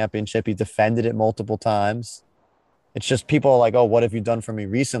won a championship. He defended it multiple times. It's just people are like, oh, what have you done for me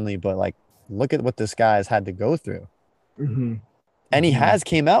recently? But like, look at what this guy has had to go through. Mhm. And he Mhm. has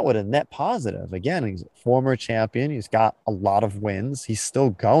came out with a net positive. Again, he's a former champion. He's got a lot of wins. He's still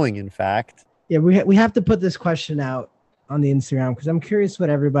going, in fact. Yeah, we have to put this question out on the Instagram because I'm curious what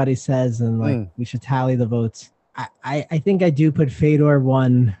everybody says, and like we should tally the votes. I think I do put Fedor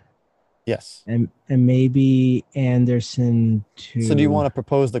 1 Yes. and maybe Anderson 2. So do you want to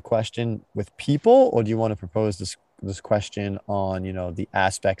propose the question with people, or do you want to propose this question on, you know, the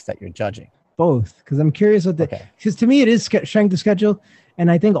aspects that you're judging? both? Because I'm curious what the Okay. because to me it is strength of schedule, and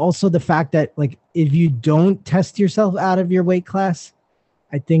I think also the fact that like if you don't test yourself out of your weight class,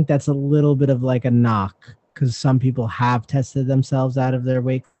 I think that's a little bit of like a knock because some people have tested themselves out of their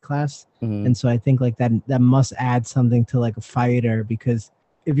weight class. Mhm. And so I think like that must add something to like a fighter, because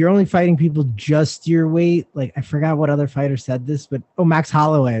if you're only fighting people just your weight, like I forgot what other fighter said this, but Max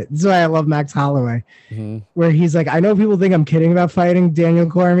Holloway. This is why I love Max Holloway, Mhm. where he's like, I know people think I'm kidding about fighting Daniel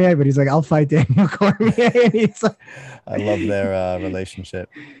Cormier, but he's like, I'll fight Daniel Cormier. And he's like, I love their relationship.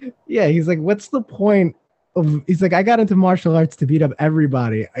 yeah, he's like, what's the point of? He's like, I got into martial arts to beat up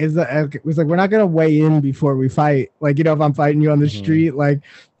everybody. He's like, we're not gonna weigh in before we fight. Like, you know, if I'm fighting you on the Mhm. street, like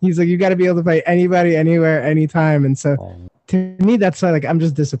he's like, you got to be able to fight anybody, anywhere, anytime. And so to me, that's why like I'm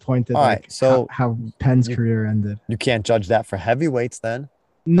just disappointed. All like, right, so how Penn's you- career ended. You can't judge that for heavyweights then.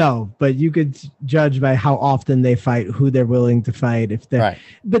 No, but you could judge by how often they fight, who they're willing to fight. If they, Right.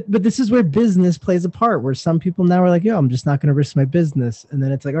 but this is where business plays a part. Where some people now are like, yo, I'm just not going to risk my business, and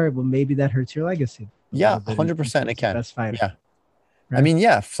then it's like, all right, well, maybe that hurts your legacy. Yeah, But 100% it it's the can. Best fighter. Yeah. I Right. mean,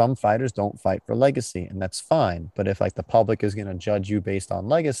 yeah, some fighters don't fight for legacy, and that's fine. But if like the public is going to judge you based on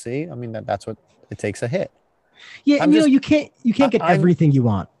legacy, I mean, that's what it takes a hit. Yeah, I'm and just- you can't get I'm- everything you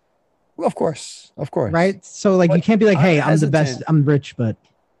want, Well, of course. right? So like you But can't be like, I'm hey, I'm the best, hesitant. I'm rich, but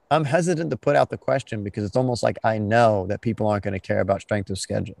I'm hesitant to put out the question because it's almost like I know that people aren't going to care about strength of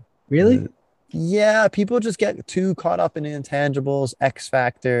schedule. really, Yeah, people just get too caught up in intangibles, X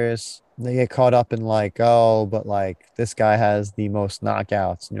factors. They get caught up in like, oh, but like this guy has the most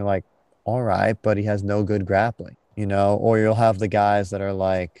knockouts. And you're like, all right, but he has no good grappling, you know? Or you'll have the guys that are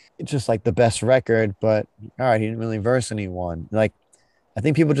like, it's just like the best record, but all right, he didn't really verse anyone. Like, I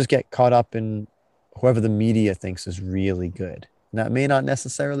think people just get caught up in whoever the media thinks is really good. And that may not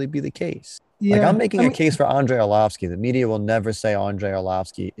necessarily be the case. yeah. Like I'm making I a mean, case for Andrei Arlovsky. The media will never say Andrei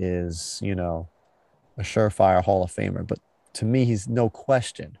Arlovsky is, you know, a surefire Hall of Famer. But to me, he's no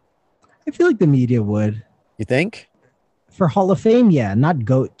question. I feel like the media would You think? for Hall of Fame, yeah, not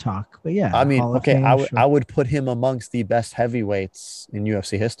GOAT talk, but yeah. I mean, Hall of okay, Fame, I sure. would put him amongst the best heavyweights in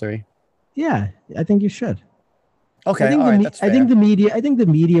UFC history. Yeah, I think you should. Okay, I think all the right, me- that's I fair. think the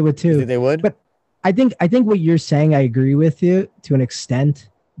media would You too. think they would? But I think what you're saying, I agree with you to an extent,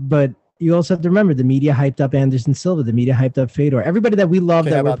 but you also have to remember the media hyped up Anderson Silva, the media hyped up Fedor, everybody that we love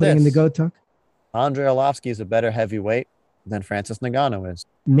Okay, how that we're about putting in the this? GOAT talk. Andrei Arlovsky is a better heavyweight than Francis Ngannou is.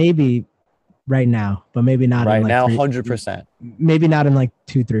 Maybe right now, but maybe not Right in like now, 3 100%. maybe not in like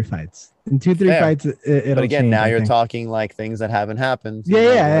 2-3 fights. In 2-3 Fair. fights, it'll But again, change, now I you're think. talking like things that haven't happened. Yeah, you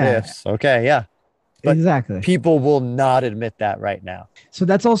know, yeah, what yeah. ifs. Okay, yeah. but- Exactly. People will not admit that right now. So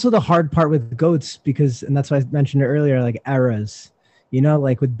that's also the hard part with GOATs because, and that's why I mentioned it earlier, like eras. You know,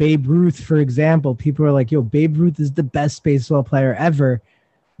 like with Babe Ruth, for example, people are like, yo, Babe Ruth is the best baseball player ever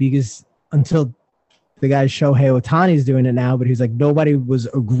because until the guy Shohei Ohtani is doing it now, but he's like, nobody was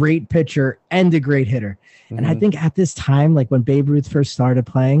a great pitcher and a great hitter. And I Mhm. think at this time, like when Babe Ruth first started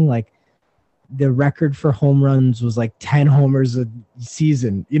playing, like the record for home runs was like 10 homers a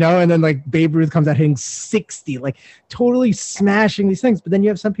season, you know, and then like Babe Ruth comes out hitting 60, like totally smashing these things. But then you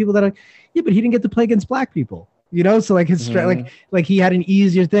have some people that are, yeah, but he didn't get to play against black people, you know, so like his like he had an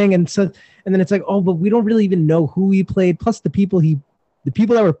easier thing, and then it's like, oh, but we don't really even know who he played. Plus the people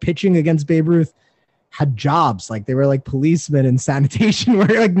that were pitching against Babe Ruth had jobs, like they were like policemen and sanitation,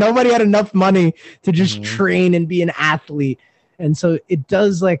 where like nobody had enough money to just train and be an athlete. And so it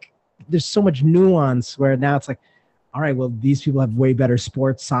does, like, there's so much nuance where now it's like, all right, well, these people have way better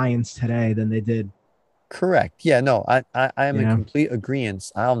sports science today than they did. Correct. Yeah, no, I am in complete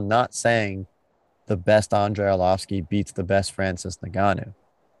agreement. I'm not saying the best Andrei Arlovsky beats the best Francis Ngannou.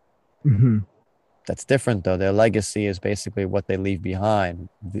 Mm-hmm. That's different, though. Their legacy is basically what they leave behind,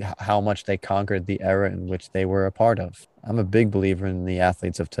 how much they conquered the era in which they were a part of. I'm a big believer in the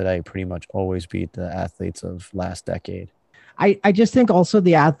athletes of today pretty much always beat the athletes of last decade. I just think also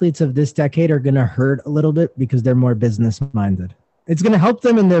the athletes of this decade are going to hurt a little bit because they're more business minded. It's going to help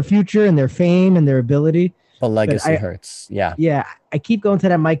them in their future and their fame and their ability. But legacy hurts. Yeah. Yeah. I keep going to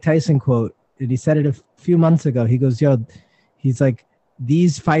that Mike Tyson quote, and he said it a few months ago. He goes, he's like,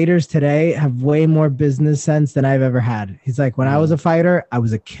 these fighters today have way more business sense than I've ever had. He's like, when I was a fighter, I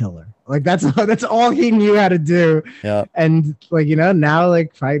was a killer. Like that's all he knew how to do. Yeah. And like, you know, now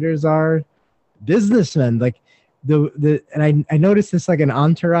like fighters are businessmen. Like and I noticed this like in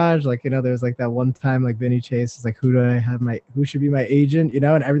Entourage, like, you know, there's like that one time like Vinny Chase is like, who should be my agent, you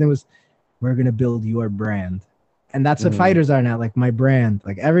know, and everything was, we're going to build your brand. And that's what fighters are now, like my brand.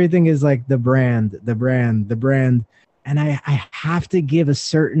 Like everything is like the brand. And I have to give a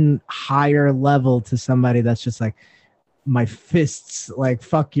certain higher level to somebody that's just like, my fists, like,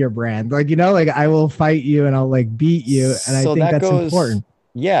 fuck your brand. Like, you know, like I will fight you and I'll like beat you. And I think that's important.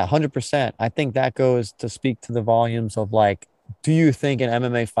 Yeah, 100%. I think that goes to speak to the volumes of like, do you think an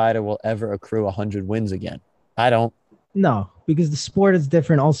MMA fighter will ever accrue 100 wins again? I don't. No, because the sport is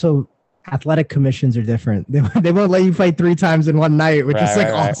different. Also, athletic commissions are different. They won't let you fight 3 times in one night, which is like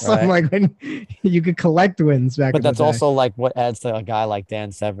awesome. Like when you could collect wins back. But that's also like what adds to a guy like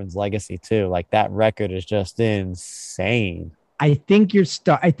Dan Severn's legacy too. Like that record is just insane. I think you get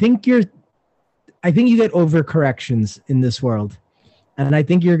overcorrections in this world. And I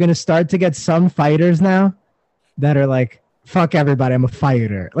think you're going to start to get some fighters now that are like, fuck everybody, I'm a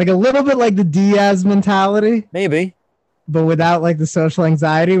fighter. Like a little bit like the Diaz mentality. Maybe. But without like the social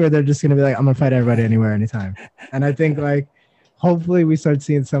anxiety where they're just going to be like, I'm going to fight everybody anywhere, anytime. And I think like, hopefully we start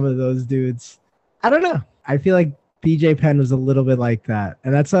seeing some of those dudes. I don't know. I feel like BJ Penn was a little bit like that.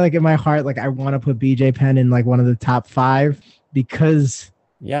 And that's like in my heart, like I want to put BJ Penn in like one of the top 5 because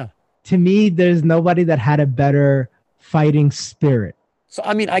to me, there's nobody that had a better fighting spirit. So,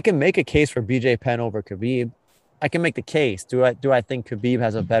 I mean, I can make a case for BJ Penn over Khabib. I can make the case. Do I think Khabib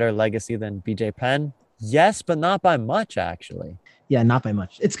has a better legacy than BJ Penn? Yes, but not by much, actually. Yeah, not by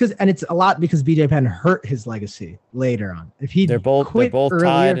much. It's a lot because BJ Penn hurt his legacy later on. If they're both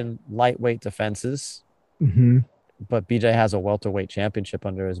tied in lightweight defenses. Mm-hmm. But BJ has a welterweight championship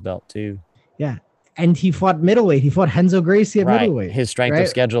under his belt too. Yeah, and he fought middleweight. He fought Renzo Gracie at middleweight. His strength of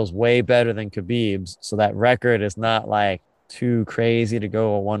schedule is way better than Khabib's, so that record is not like too crazy to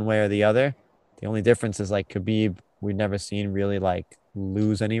go one way or the other. The only difference is like Khabib, we've never seen really like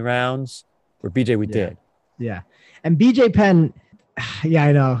lose any rounds. Where BJ did. Yeah. And BJ Penn, yeah,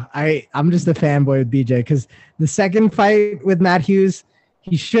 I know. I'm just a fanboy with BJ because the second fight with Matt Hughes,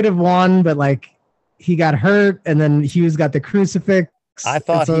 he should have won, but like he got hurt and then Hughes got the crucifix. I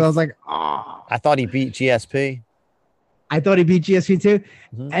thought I was like, oh. I thought he beat GSP. I thought he beat GSP too.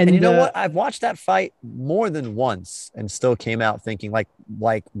 Mm-hmm. And you know what? I've watched that fight more than once and still came out thinking like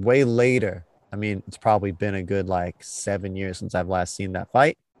way later. I mean, it's probably been a good like 7 years since I've last seen that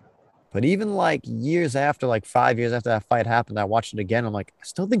fight. But even like years after, like 5 years after that fight happened, I watched it again. I'm like, I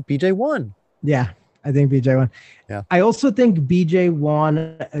still think BJ won. Yeah, I think BJ won. Yeah. I also think BJ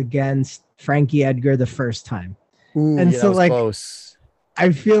won against Frankie Edgar the first time. Ooh, and yeah, so like, close.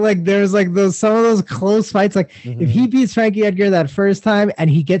 I feel like there's like some of those close fights. Like if he beats Frankie Edgar that first time and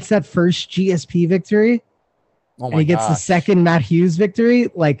he gets that first GSP victory, and he gets the second Matt Hughes victory,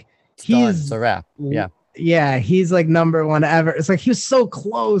 like it's a wrap. Yeah. Yeah, he's like number 1 ever. It's like he was so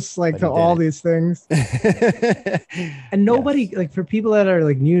close, like to all these things. And nobody, like for people that are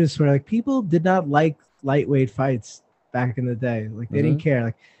like new to sport, like people did not like lightweight fights back in the day. Like they didn't care.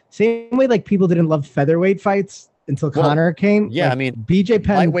 Like same way like people didn't love featherweight fights until Conor came. Yeah, like, I mean, BJ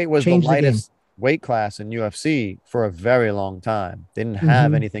Penn lightweight was the lightest weight class in UFC for a very long time. They didn't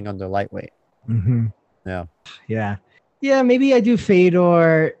have anything under lightweight. Mm-hmm. Yeah. Yeah, maybe I do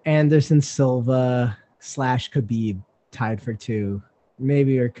Fedor, Anderson Silva / Khabib tied for 2,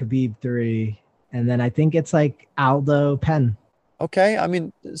 maybe, or Khabib 3. And then I think it's like Aldo Penn. Okay, I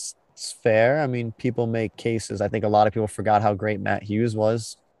mean, it's fair. I mean, people make cases. I think a lot of people forgot how great Matt Hughes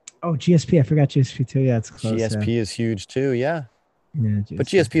was. Oh, GSP. I forgot GSP too. Yeah, it's close. GSP is huge too. Yeah. Yeah, But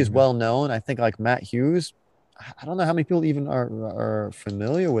GSP is well known. I think like Matt Hughes, I don't know how many people even are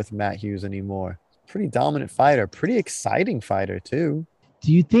familiar with Matt Hughes anymore. Pretty dominant fighter, pretty exciting fighter too.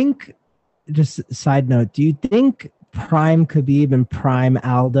 Do you think, just side note, do you think prime Khabib and prime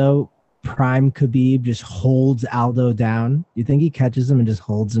Aldo, prime Khabib just holds Aldo down? You think he catches him and just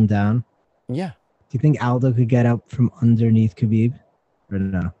holds him down? Yeah. Do you think Aldo could get up from underneath Khabib? Or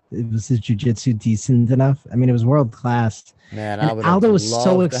no? Was his jiu-jitsu decent enough? I mean, it was world class. Man, And I would Aldo have was loved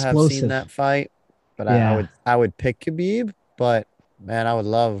so to have explosive. seen that fight, but Yeah. I would pick Khabib, but man, I would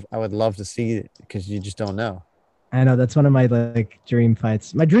love to see it because you just don't know. I know that's one of my like dream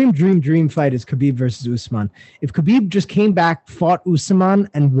fights. My dream fight is Khabib versus Usman. If Khabib just came back, fought Usman,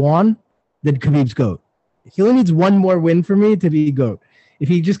 and won, then Khabib's GOAT. He only needs one more win for me to be GOAT. If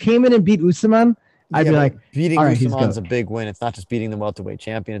he just came in and beat Usman, I'd be but like, beating all right, he's Usman's a GOAT. big win. It's not just beating the welterweight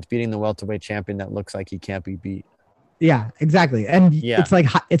champion; it's beating the welterweight champion that looks like he can't be beat. Yeah, exactly. And Yeah.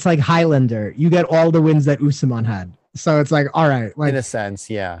 it's like Highlander. You get all the wins that Usman had. So it's like, all right, like In a sense,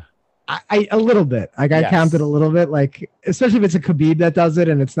 yeah. I a little bit. Like I Yes. counted a little bit, like especially if it's a Khabib that does it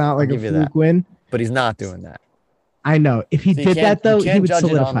and it's not like a give you fluke that. win. But he's not doing that. I know. If he So you did can't- that though, you he can't would judge it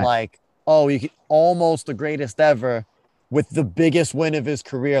on solidify. like, oh, you could almost the greatest ever with the biggest win of his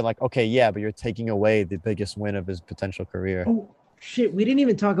career. Like, okay, yeah, but you're taking away the biggest win of his potential career. Oh shit, we didn't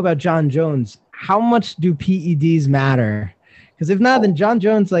even talk about John Jones. How much do PEDs matter? Because if not, then John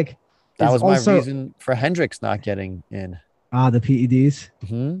Jones like That is was my also reason for Hendricks not getting in. the PEDs.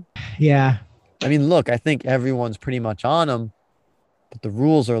 Mhm. Yeah. I mean, look, I think everyone's pretty much on him, but the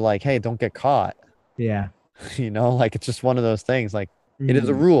rules are like, hey, don't get caught. Yeah. Like it's just one of those things. Like it is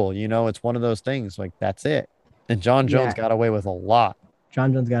a Mm. rule, it's one of those things. Like that's it. And John Jones Yeah. got away with a lot.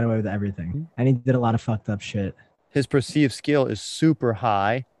 John Jones got away with everything. And he did a lot of fucked up shit. His perceived skill is super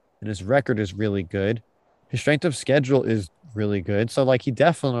high and his record is really good. His strength of schedule is really good. So like he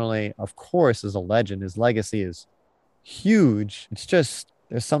definitely, of course, is a legend. His legacy is huge. It's just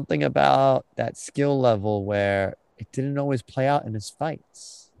there's something about that skill level where it didn't always play out in his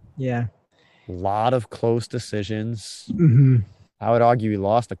fights. Yeah. A lot of close decisions. hmm I would argue he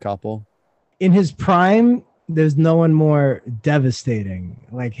lost a couple. In his prime, there's no one more devastating.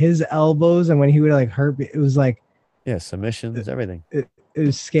 Like his elbows and when he would like hurt, it was like Yeah, submissions, everything. it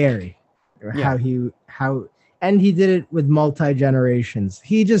was scary. Yeah. And he did it with multi generations.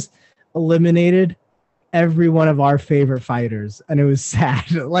 He just eliminated every one of our favorite fighters, and it was sad.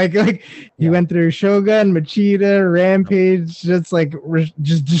 like he Yeah. went through Shogun, Machida, Rampage,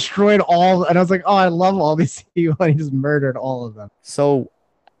 just destroyed all. And I was like, oh, I love all these people. And he just murdered all of them. So,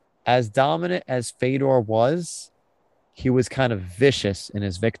 as dominant as Fedor was, he was kind of vicious in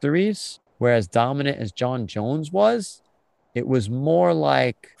his victories. Whereas dominant as John Jones was, it was more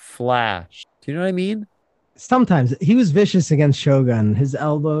like flash. Do you know what I mean? Sometimes he was vicious against Shogun. His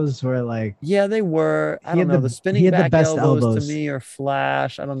elbows were like, Yeah, they were. I He don't had know. the- The spinning he had the back best elbows, elbows. to me are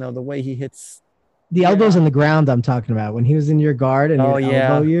flash. I don't know. The way he hits. the elbows on the ground. I'm talking about when he was in your guard and Oh, he'd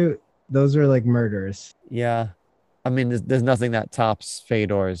yeah. elbow you. Those were like murderous. Yeah. I mean, there's nothing that tops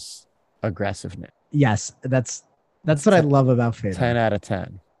Fedor's aggressiveness. Yes, that's what I love about Fedor. 10 out of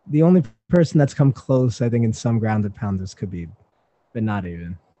 10. The only person that's come close, I think, in some grounded pound is Khabib, but not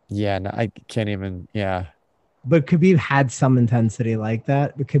even. Yeah, no, I can't even. Yeah. But Khabib had some intensity like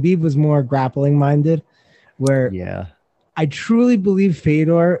that. But Khabib was more grappling minded, where Yeah. I truly believe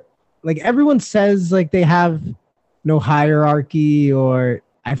Fedor, like everyone says, like they have no hierarchy, or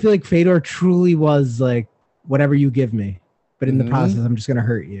I feel like Fedor truly was like, whatever you give me, but in the Mhm. process, I'm just gonna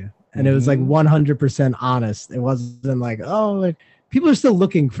hurt you. And it was like Mhm. 100% honest. It wasn't like, oh, like people are still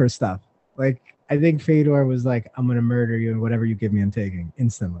looking for stuff. Like I think Fedor was like, I'm gonna murder you, and whatever you give me, I'm taking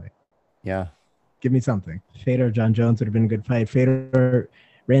instantly. Yeah. Give me something. Fedor, John Jones would have been a good fight. Fedor,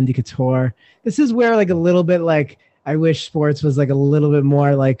 Randy Couture. This is where like a little bit like I wish sports was like a little bit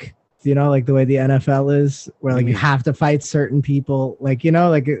more like, like the way the NFL is, where like you have to fight certain people, like,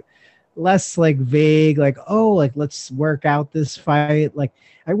 like less like vague, like, oh, like let's work out this fight. Like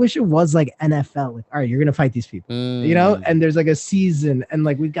I wish it was like NFL, like, all right, you're gonna fight these people, and there's like a season, and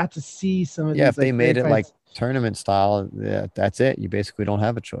like we got to see some of these. If they like, made great it like fights. tournament style, yeah, that's it. You basically don't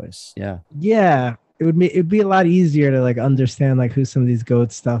have a choice. Yeah. Yeah, it'd be a lot easier to like understand like who some of these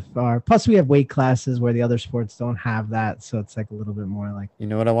GOAT stuff are. Plus we have weight classes where the other sports don't have that, so it's like a little bit more like, You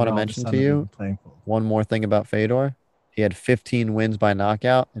know what I want to all of a mention to sudden you? playing field. One more thing about Fedor. He had 15 wins by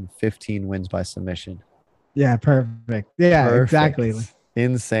knockout and 15 wins by submission. Yeah, perfect. Yeah, Perfect. exactly.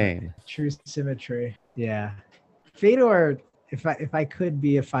 Insane. True symmetry. Yeah. Fedor, if I could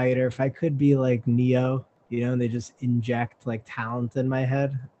be a fighter, if I could be like Neo, and they just inject like talent in my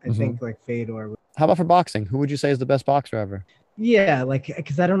head, I think like Fedor would. How about for boxing? Who would you say is the best boxer ever? Yeah, like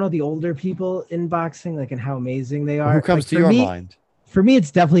because I don't know the older people in boxing, like and how amazing they are. Who comes like, to your mind? For me,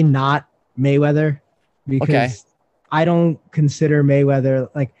 it's definitely not Mayweather because I don't consider Mayweather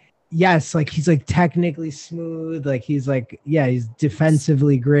like, yes, like he's like technically smooth, like he's like, yeah, he's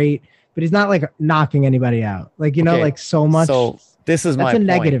defensively great, but he's not like knocking anybody out, like like so much. So this is that's my a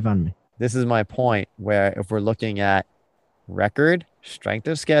negative on me. This is my point, where if we're looking at record, strength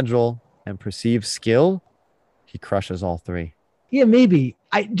of schedule, and perceived skill, he crushes all three. Yeah, maybe.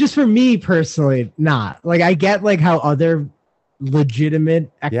 I just for me personally, not like I get like how other legitimate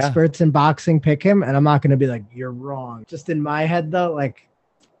experts in boxing pick him, and I'm not going to be like you're wrong. Just in my head though, like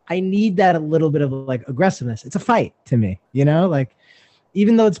I need that a little bit of like aggressiveness. It's a fight to me, like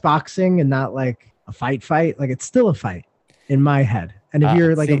even though it's boxing and not like a fight, like it's still a fight in my head. And if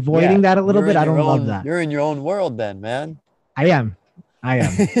you're like avoiding that a little bit, I don't love that. You're in your own world then, man. I am.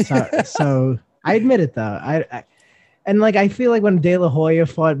 So I admit it though. And like I feel like when De La Hoya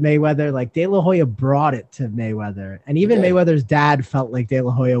fought Mayweather, like De La Hoya brought it to Mayweather, and even Mayweather's dad felt like De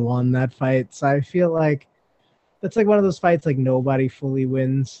La Hoya won that fight. So I feel like that's like one of those fights like nobody fully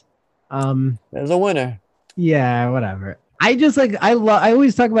wins. There's a winner. Yeah, whatever. I just like I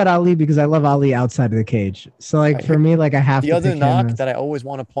always talk about Ali because I love Ali outside of the cage. So like for me, like I have the other knock that I always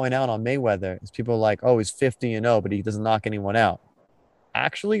want to point out on Mayweather is people are like, oh, he's 50-0, but he doesn't knock anyone out.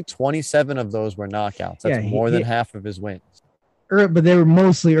 Actually, 27 of those were knockouts. That's more than half of his wins. But they were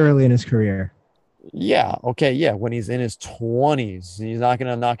mostly early in his career. Yeah. Okay. Yeah. When he's in his 20s, he's not going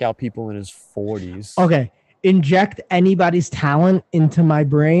to knock out people in his 40s. Okay. Inject anybody's talent into my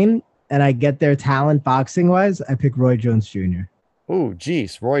brain, and I get their talent boxing wise, I pick Roy Jones Jr. Oh,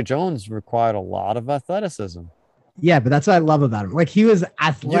 geez. Roy Jones required a lot of athleticism. Yeah, but that's what I love about him. Like he was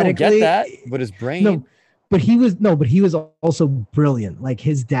athletically. You don't get that, but his brain. No, but he was also brilliant. Like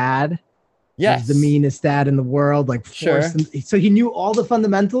his dad was the meanest dad in the world. Like forced him, so he knew all the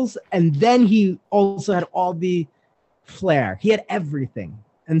fundamentals, and then he also had all the flair. He had everything.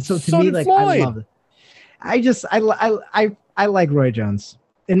 And so to me, like Floyd. I love it. I like Roy Jones.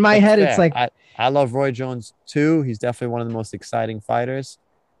 In my head, fair. It's like I love Roy Jones too. He's definitely one of the most exciting fighters.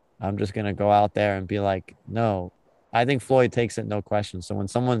 I'm just gonna go out there and be like, no, I think Floyd takes it, no question. So when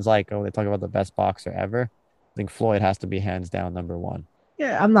someone's like, oh, they talk about the best boxer ever, I think Floyd has to be hands down number one.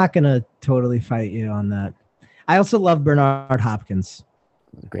 Yeah, I'm not gonna totally fight you on that. I also love Bernard Hopkins.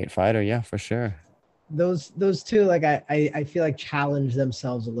 Great fighter, yeah, for sure. Those two, like I feel like challenge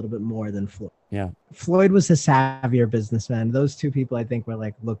themselves a little bit more than Floyd. Yeah. Floyd was a savvier businessman. Those two people, I think, were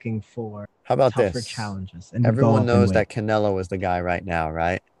like looking for how about tougher this challenges. And everyone knows that Canelo is the guy right now,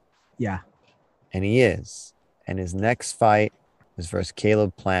 right? Yeah. And he is. And his next fight is versus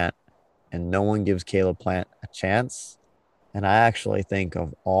Caleb Plant, and no one gives Caleb Plant a chance. And I actually think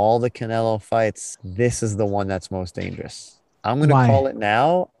of all the Canelo fights, this is the one that's most dangerous. I'm going to call it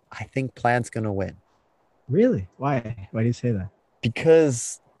now. I think Plant's going to win. Really? Why? Why do you say that?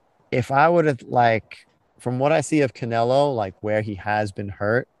 Because if I would have, like, from what I see of Canelo, like where he has been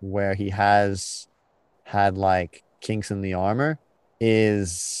hurt, where he has had like kinks in the armor,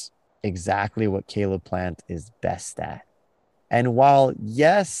 is exactly what Caleb Plant is best at. And while,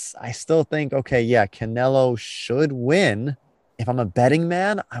 yes, I still think, okay, yeah, Canelo should win. If I'm a betting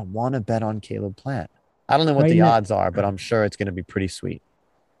man, I want to bet on Caleb Plant. I don't know what the odds are, but I'm sure it's going to be pretty sweet.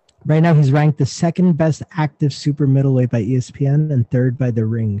 Right now, he's ranked the second best active super middleweight by ESPN and third by The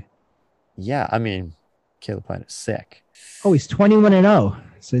Ring. Yeah, I mean, Caleb Plant is sick. Oh, he's 21-0,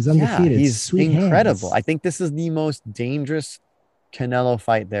 so he's undefeated. Yeah, he's Sweet incredible. hands. I think this is the most dangerous Canelo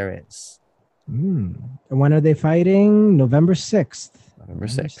fight there is. And when are they fighting? November 6th. November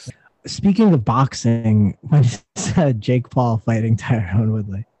 6th. Speaking of boxing, when is Jake Paul fighting Tyron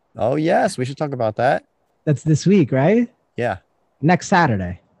Woodley? Oh, yes. We should talk about that. That's this week, right? Yeah. Next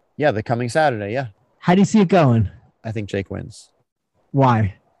Saturday. Yeah, the coming Saturday, yeah. How do you see it going? I think Jake wins.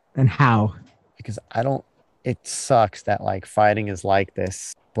 Why? And how? Because it sucks that like fighting is like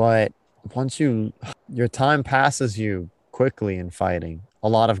this. But once your time passes you quickly in fighting, a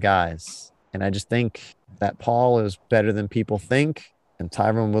lot of guys. And I just think that Paul is better than people think. And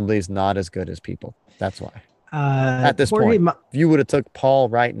Tyron Woodley is not as good as people. That's why. At this point, if you would have took Paul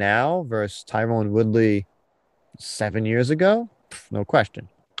right now versus Tyron Woodley 7 years ago, no question.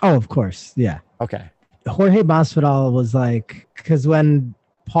 Oh, of course. Yeah. Okay. Jorge Masvidal was like, because when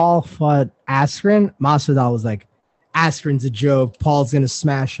Paul fought Askren, Masvidal was like, Askren's a joke. Paul's going to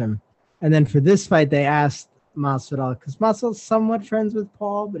smash him. And then for this fight, they asked Masvidal because Masvidal's somewhat friends with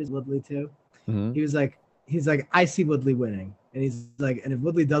Paul, but he's Woodley too. Mhm. He's like, I see Woodley winning, and he's like, and if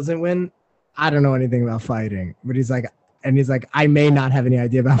Woodley doesn't win, I don't know anything about fighting. But he's like, I may not have any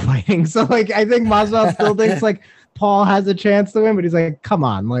idea about fighting. So like, I think Masvidal still thinks like Paul has a chance to win, but he's like, come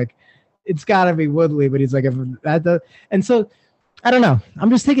on, like it's got to be Woodley. But he's like, if that does, and so I don't know. I'm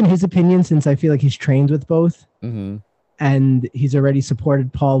just taking his opinion since I feel like he's trained with both. Mm-hmm. And he's already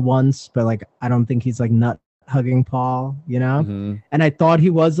supported Paul once, but like I don't think he's like nut hugging Paul, you know? Mm-hmm. And I thought he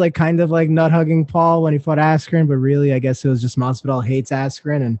was like kind of like nut hugging Paul when he fought Askren, but really I guess it was just Masvidal hates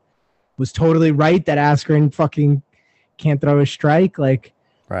Askren and was totally right that Askren fucking can't throw a strike. Like,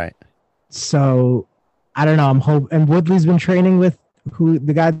 Right. So I don't know. I'm hoping, and Woodley's been training with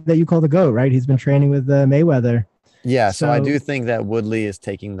the guy that you call the GOAT, right? He's been training with Mayweather. Yeah, so I do think that Woodley is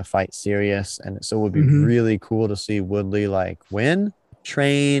taking the fight serious, and so it would be really cool to see Woodley like win,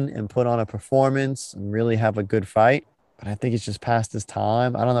 train, and put on a performance and really have a good fight. But I think it's just past his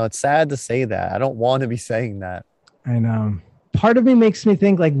time. I don't know. It's sad to say that. I don't want to be saying that. I know. Part of me makes me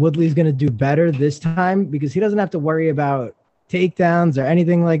think like Woodley's going to do better this time because he doesn't have to worry about takedowns or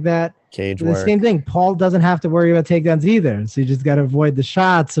anything like that. Cage work. The same thing. Paul doesn't have to worry about takedowns either. So you just got to avoid the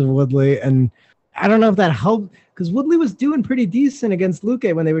shots of Woodley. And I don't know if that helped because Woodley was doing pretty decent against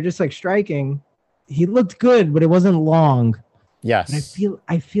Luque when they were just like striking. He looked good, but it wasn't long. Yes. And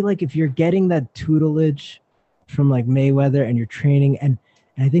I feel like if you're getting that tutelage from like Mayweather and you're training, and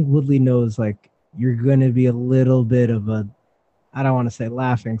I think Woodley knows like you're going to be a little bit of a, I don't want to say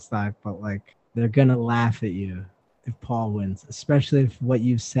laughing stock, but like they're going to laugh at you if Paul wins, especially if what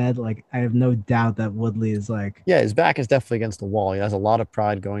you've said. Like, I have no doubt that Woodley is like, yeah, his back is definitely against the wall. He has a lot of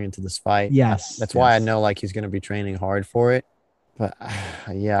pride going into this fight. Yes. That's why I know like he's going to be training hard for it. But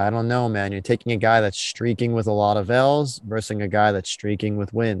yeah, I don't know, man. You're taking a guy that's streaking with a lot of L's versus a guy that's streaking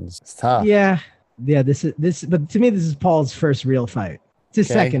with wins. It's tough. Yeah. But to me, this is Paul's first real fight. It's his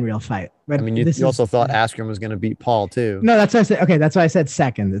second real fight. But I mean, you also thought Askren was going to beat Paul too. No, that's why I said, okay, that's why I said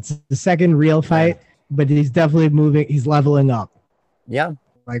second. It's the second real fight, but he's definitely moving. He's leveling up. Yeah.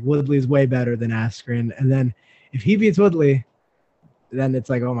 Like Woodley's way better than Askren. And then if he beats Woodley, then it's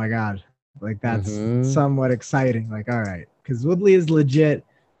like, oh my God, like that's somewhat exciting. Like, all right. Because Woodley is legit.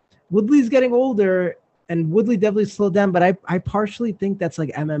 Woodley's getting older and Woodley definitely slowed down, but I partially think that's like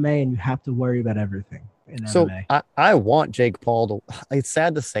MMA and you have to worry about everything in so MMA. I want Jake Paul to, it's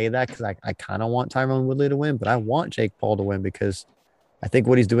sad to say that because I kind of want Tyron Woodley to win, but I want Jake Paul to win because I think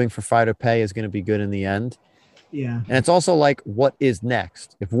what he's doing for fighter pay is going to be good in the end. Yeah. And it's also like, what is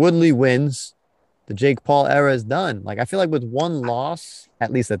next? If Woodley wins, the Jake Paul era is done. Like, I feel like with one loss,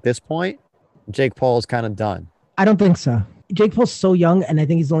 at least at this point, Jake Paul is kind of done. I don't think so. Jake Paul's so young, and I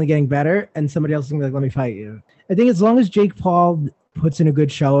think he's only getting better, and somebody else is going to be like, let me fight you. I think as long as Jake Paul puts in a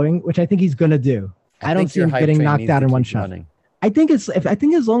good showing, which I think he's going to do, I don't see him getting knocked out in one shot. Running. I think as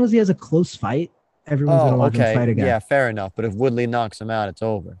long as he has a close fight, everyone's going to watch him fight again. Yeah, fair enough. But if Woodley knocks him out, it's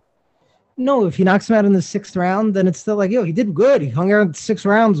over. No, if he knocks him out in the 6th round, then it's still like, yo, he did good. He hung around 6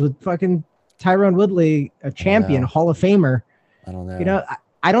 rounds with fucking Tyron Woodley, a champion, Hall of Famer. I don't know. You know,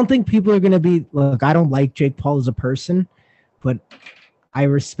 I don't think people are going to be, look, I don't like Jake Paul as a person, but I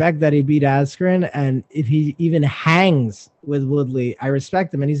respect that he beat Askren. And if he even hangs with Woodley, I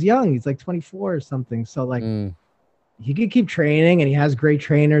respect him. And he's young. He's like 24 or something. So like he can keep training and he has great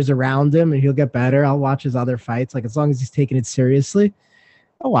trainers around him and he'll get better. I'll watch his other fights. Like as long as he's taking it seriously,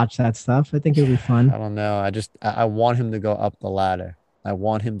 I'll watch that stuff. I think it'll be fun. I don't know. I want him to go up the ladder. I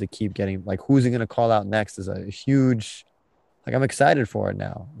want him to keep getting, like, who's he going to call out next is a huge, like, I'm excited for it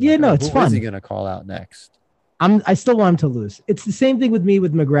now. Yeah, like, no, it's fun. Who is he going to call out next? I still want him to lose. It's the same thing with me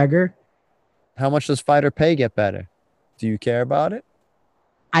with McGregor. How much does fighter pay get better? Do you care about it?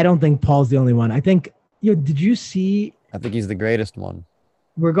 I don't think Paul's the only one. I think, did you see? I think he's the greatest one.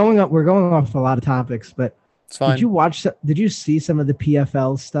 We're going off a lot of topics, but it's fine. Did you see some of the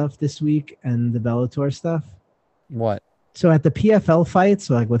PFL stuff this week and the Bellator stuff? What? So at the PFL fights,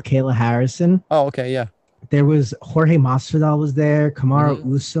 so like with Kayla Harrison. Oh, okay, yeah. There was Jorge Masvidal was there,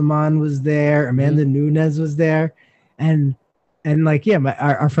 Kamaru Usman was there, Amanda Nunes was there, and like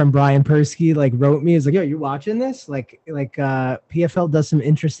our friend Brian Persky like wrote me, is like, yo, you watching this? Like PFL does some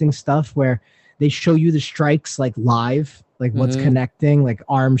interesting stuff where they show you the strikes like live, like what's connecting, like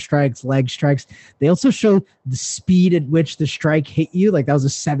arm strikes, leg strikes. They also show the speed at which the strike hit you, like that was a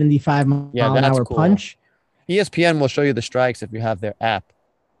 75 mile an hour punch. ESPN will show you the strikes if you have their app.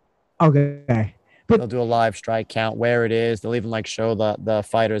 Okay. But they'll do a live strike count where it is. They'll even like show the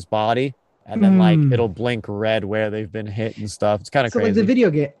fighter's body and then like it'll blink red where they've been hit and stuff. It's kind of crazy. Like the video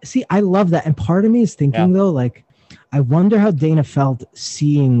game. See, I love that. And part of me is thinking though, like, I wonder how Dana felt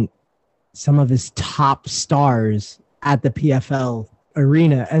seeing some of his top stars at the PFL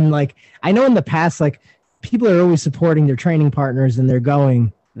arena. And like, I know in the past, like people are always supporting their training partners and they're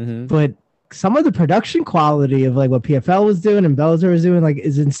going, but some of the production quality of like what PFL was doing and Bellator was doing, like,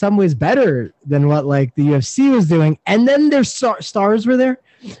 is in some ways better than what like the UFC was doing. And then their stars were there.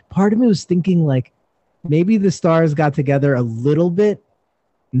 Part of me was thinking like maybe the stars got together a little bit.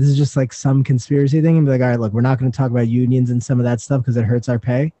 And this is just like some conspiracy thing and be like, all right, look, we're not going to talk about unions and some of that stuff because it hurts our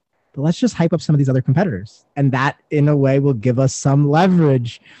pay, but let's just hype up some of these other competitors. And that in a way will give us some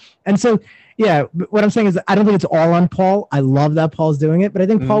leverage. And so, yeah, what I'm saying is I don't think it's all on Paul. I love that Paul's doing it, but I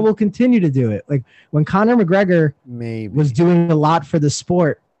think Paul will continue to do it. Like when Conor McGregor was doing a lot for the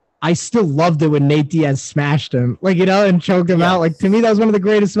sport, I still loved it when Nate Diaz smashed him, like, you know, and choked him out. Like, to me, that was one of the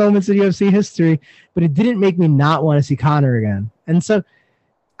greatest moments in UFC history, but it didn't make me not want to see Conor again. And so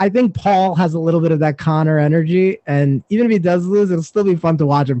I think Paul has a little bit of that Conor energy, and even if he does lose, it'll still be fun to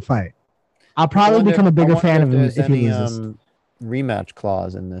watch him fight. I'll probably become a bigger fan of him if he loses. Rematch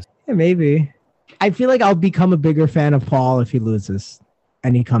clause in this. Yeah, maybe. I feel like I'll become a bigger fan of Paul if he loses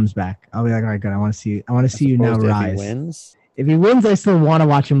and he comes back. I'll be like, all right, good. I want to see you now rise. If he wins, I still want to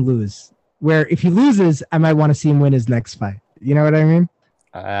watch him lose. Where if he loses, I might want to see him win his next fight. You know what I mean?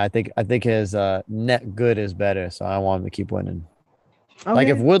 I think his net good is better, so I want him to keep winning. Okay, like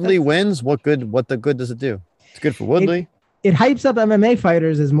if Woodley wins, what the good does it do? It's good for Woodley. It hypes up MMA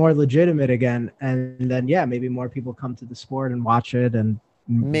fighters as more legitimate again, and then maybe more people come to the sport and watch it, and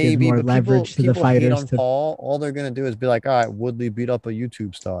maybe more leverage to the fighters. Hate on Paul, all they're gonna do is be like, all right, Woodley beat up a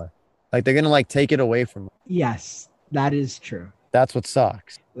YouTube star. Like they're gonna like take it away from him. Yes, that is true. That's what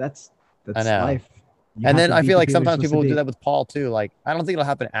sucks. That's life. And then I feel like sometimes people will do that with Paul too. Like I don't think it'll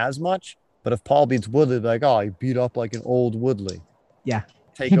happen as much, but if Paul beats Woodley, they're like, oh, he beat up like an old Woodley. Yeah,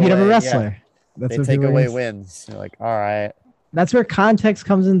 he beat up a wrestler. Yeah. They take away wins. You're like, all right. That's where context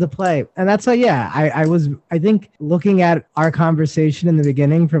comes into play. And that's why, I think looking at our conversation in the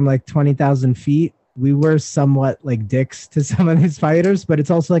beginning from like 20,000 feet, we were somewhat like dicks to some of these fighters, but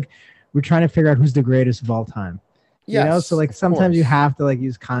it's also like we're trying to figure out who's the greatest of all time. Yes, you know, so like sometimes you have to like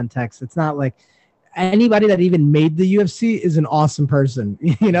use context. It's not like anybody that even made the UFC is an awesome person.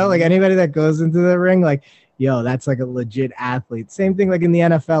 You know, like anybody that goes into the ring, like, yo, that's like a legit athlete. Same thing like in the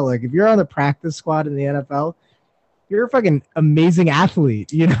NFL. Like if you're on the practice squad in the NFL, you're a fucking amazing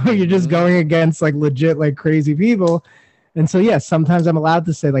athlete. You know, you're just going against like legit, like crazy people. And so, yeah, sometimes I'm allowed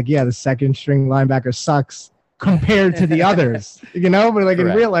to say like, yeah, the second string linebacker sucks compared to the others, you know, but like in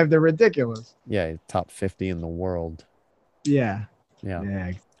real life, they're ridiculous. Yeah. Top 50 in the world. Yeah. All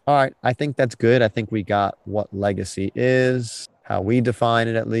right. I think that's good. I think we got what legacy is, how we define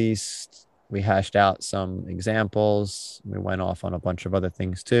it, at least. We hashed out some examples. We went off on a bunch of other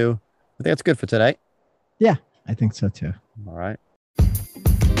things too. I think that's good for today. Yeah, I think so too. All right.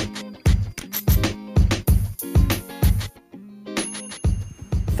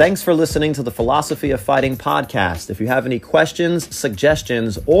 Thanks for listening to the Philosophy of Fighting podcast. If you have any questions,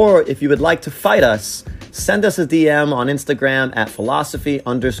 suggestions, or if you would like to fight us, send us a DM on Instagram at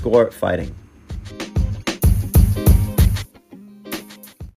philosophy_fighting.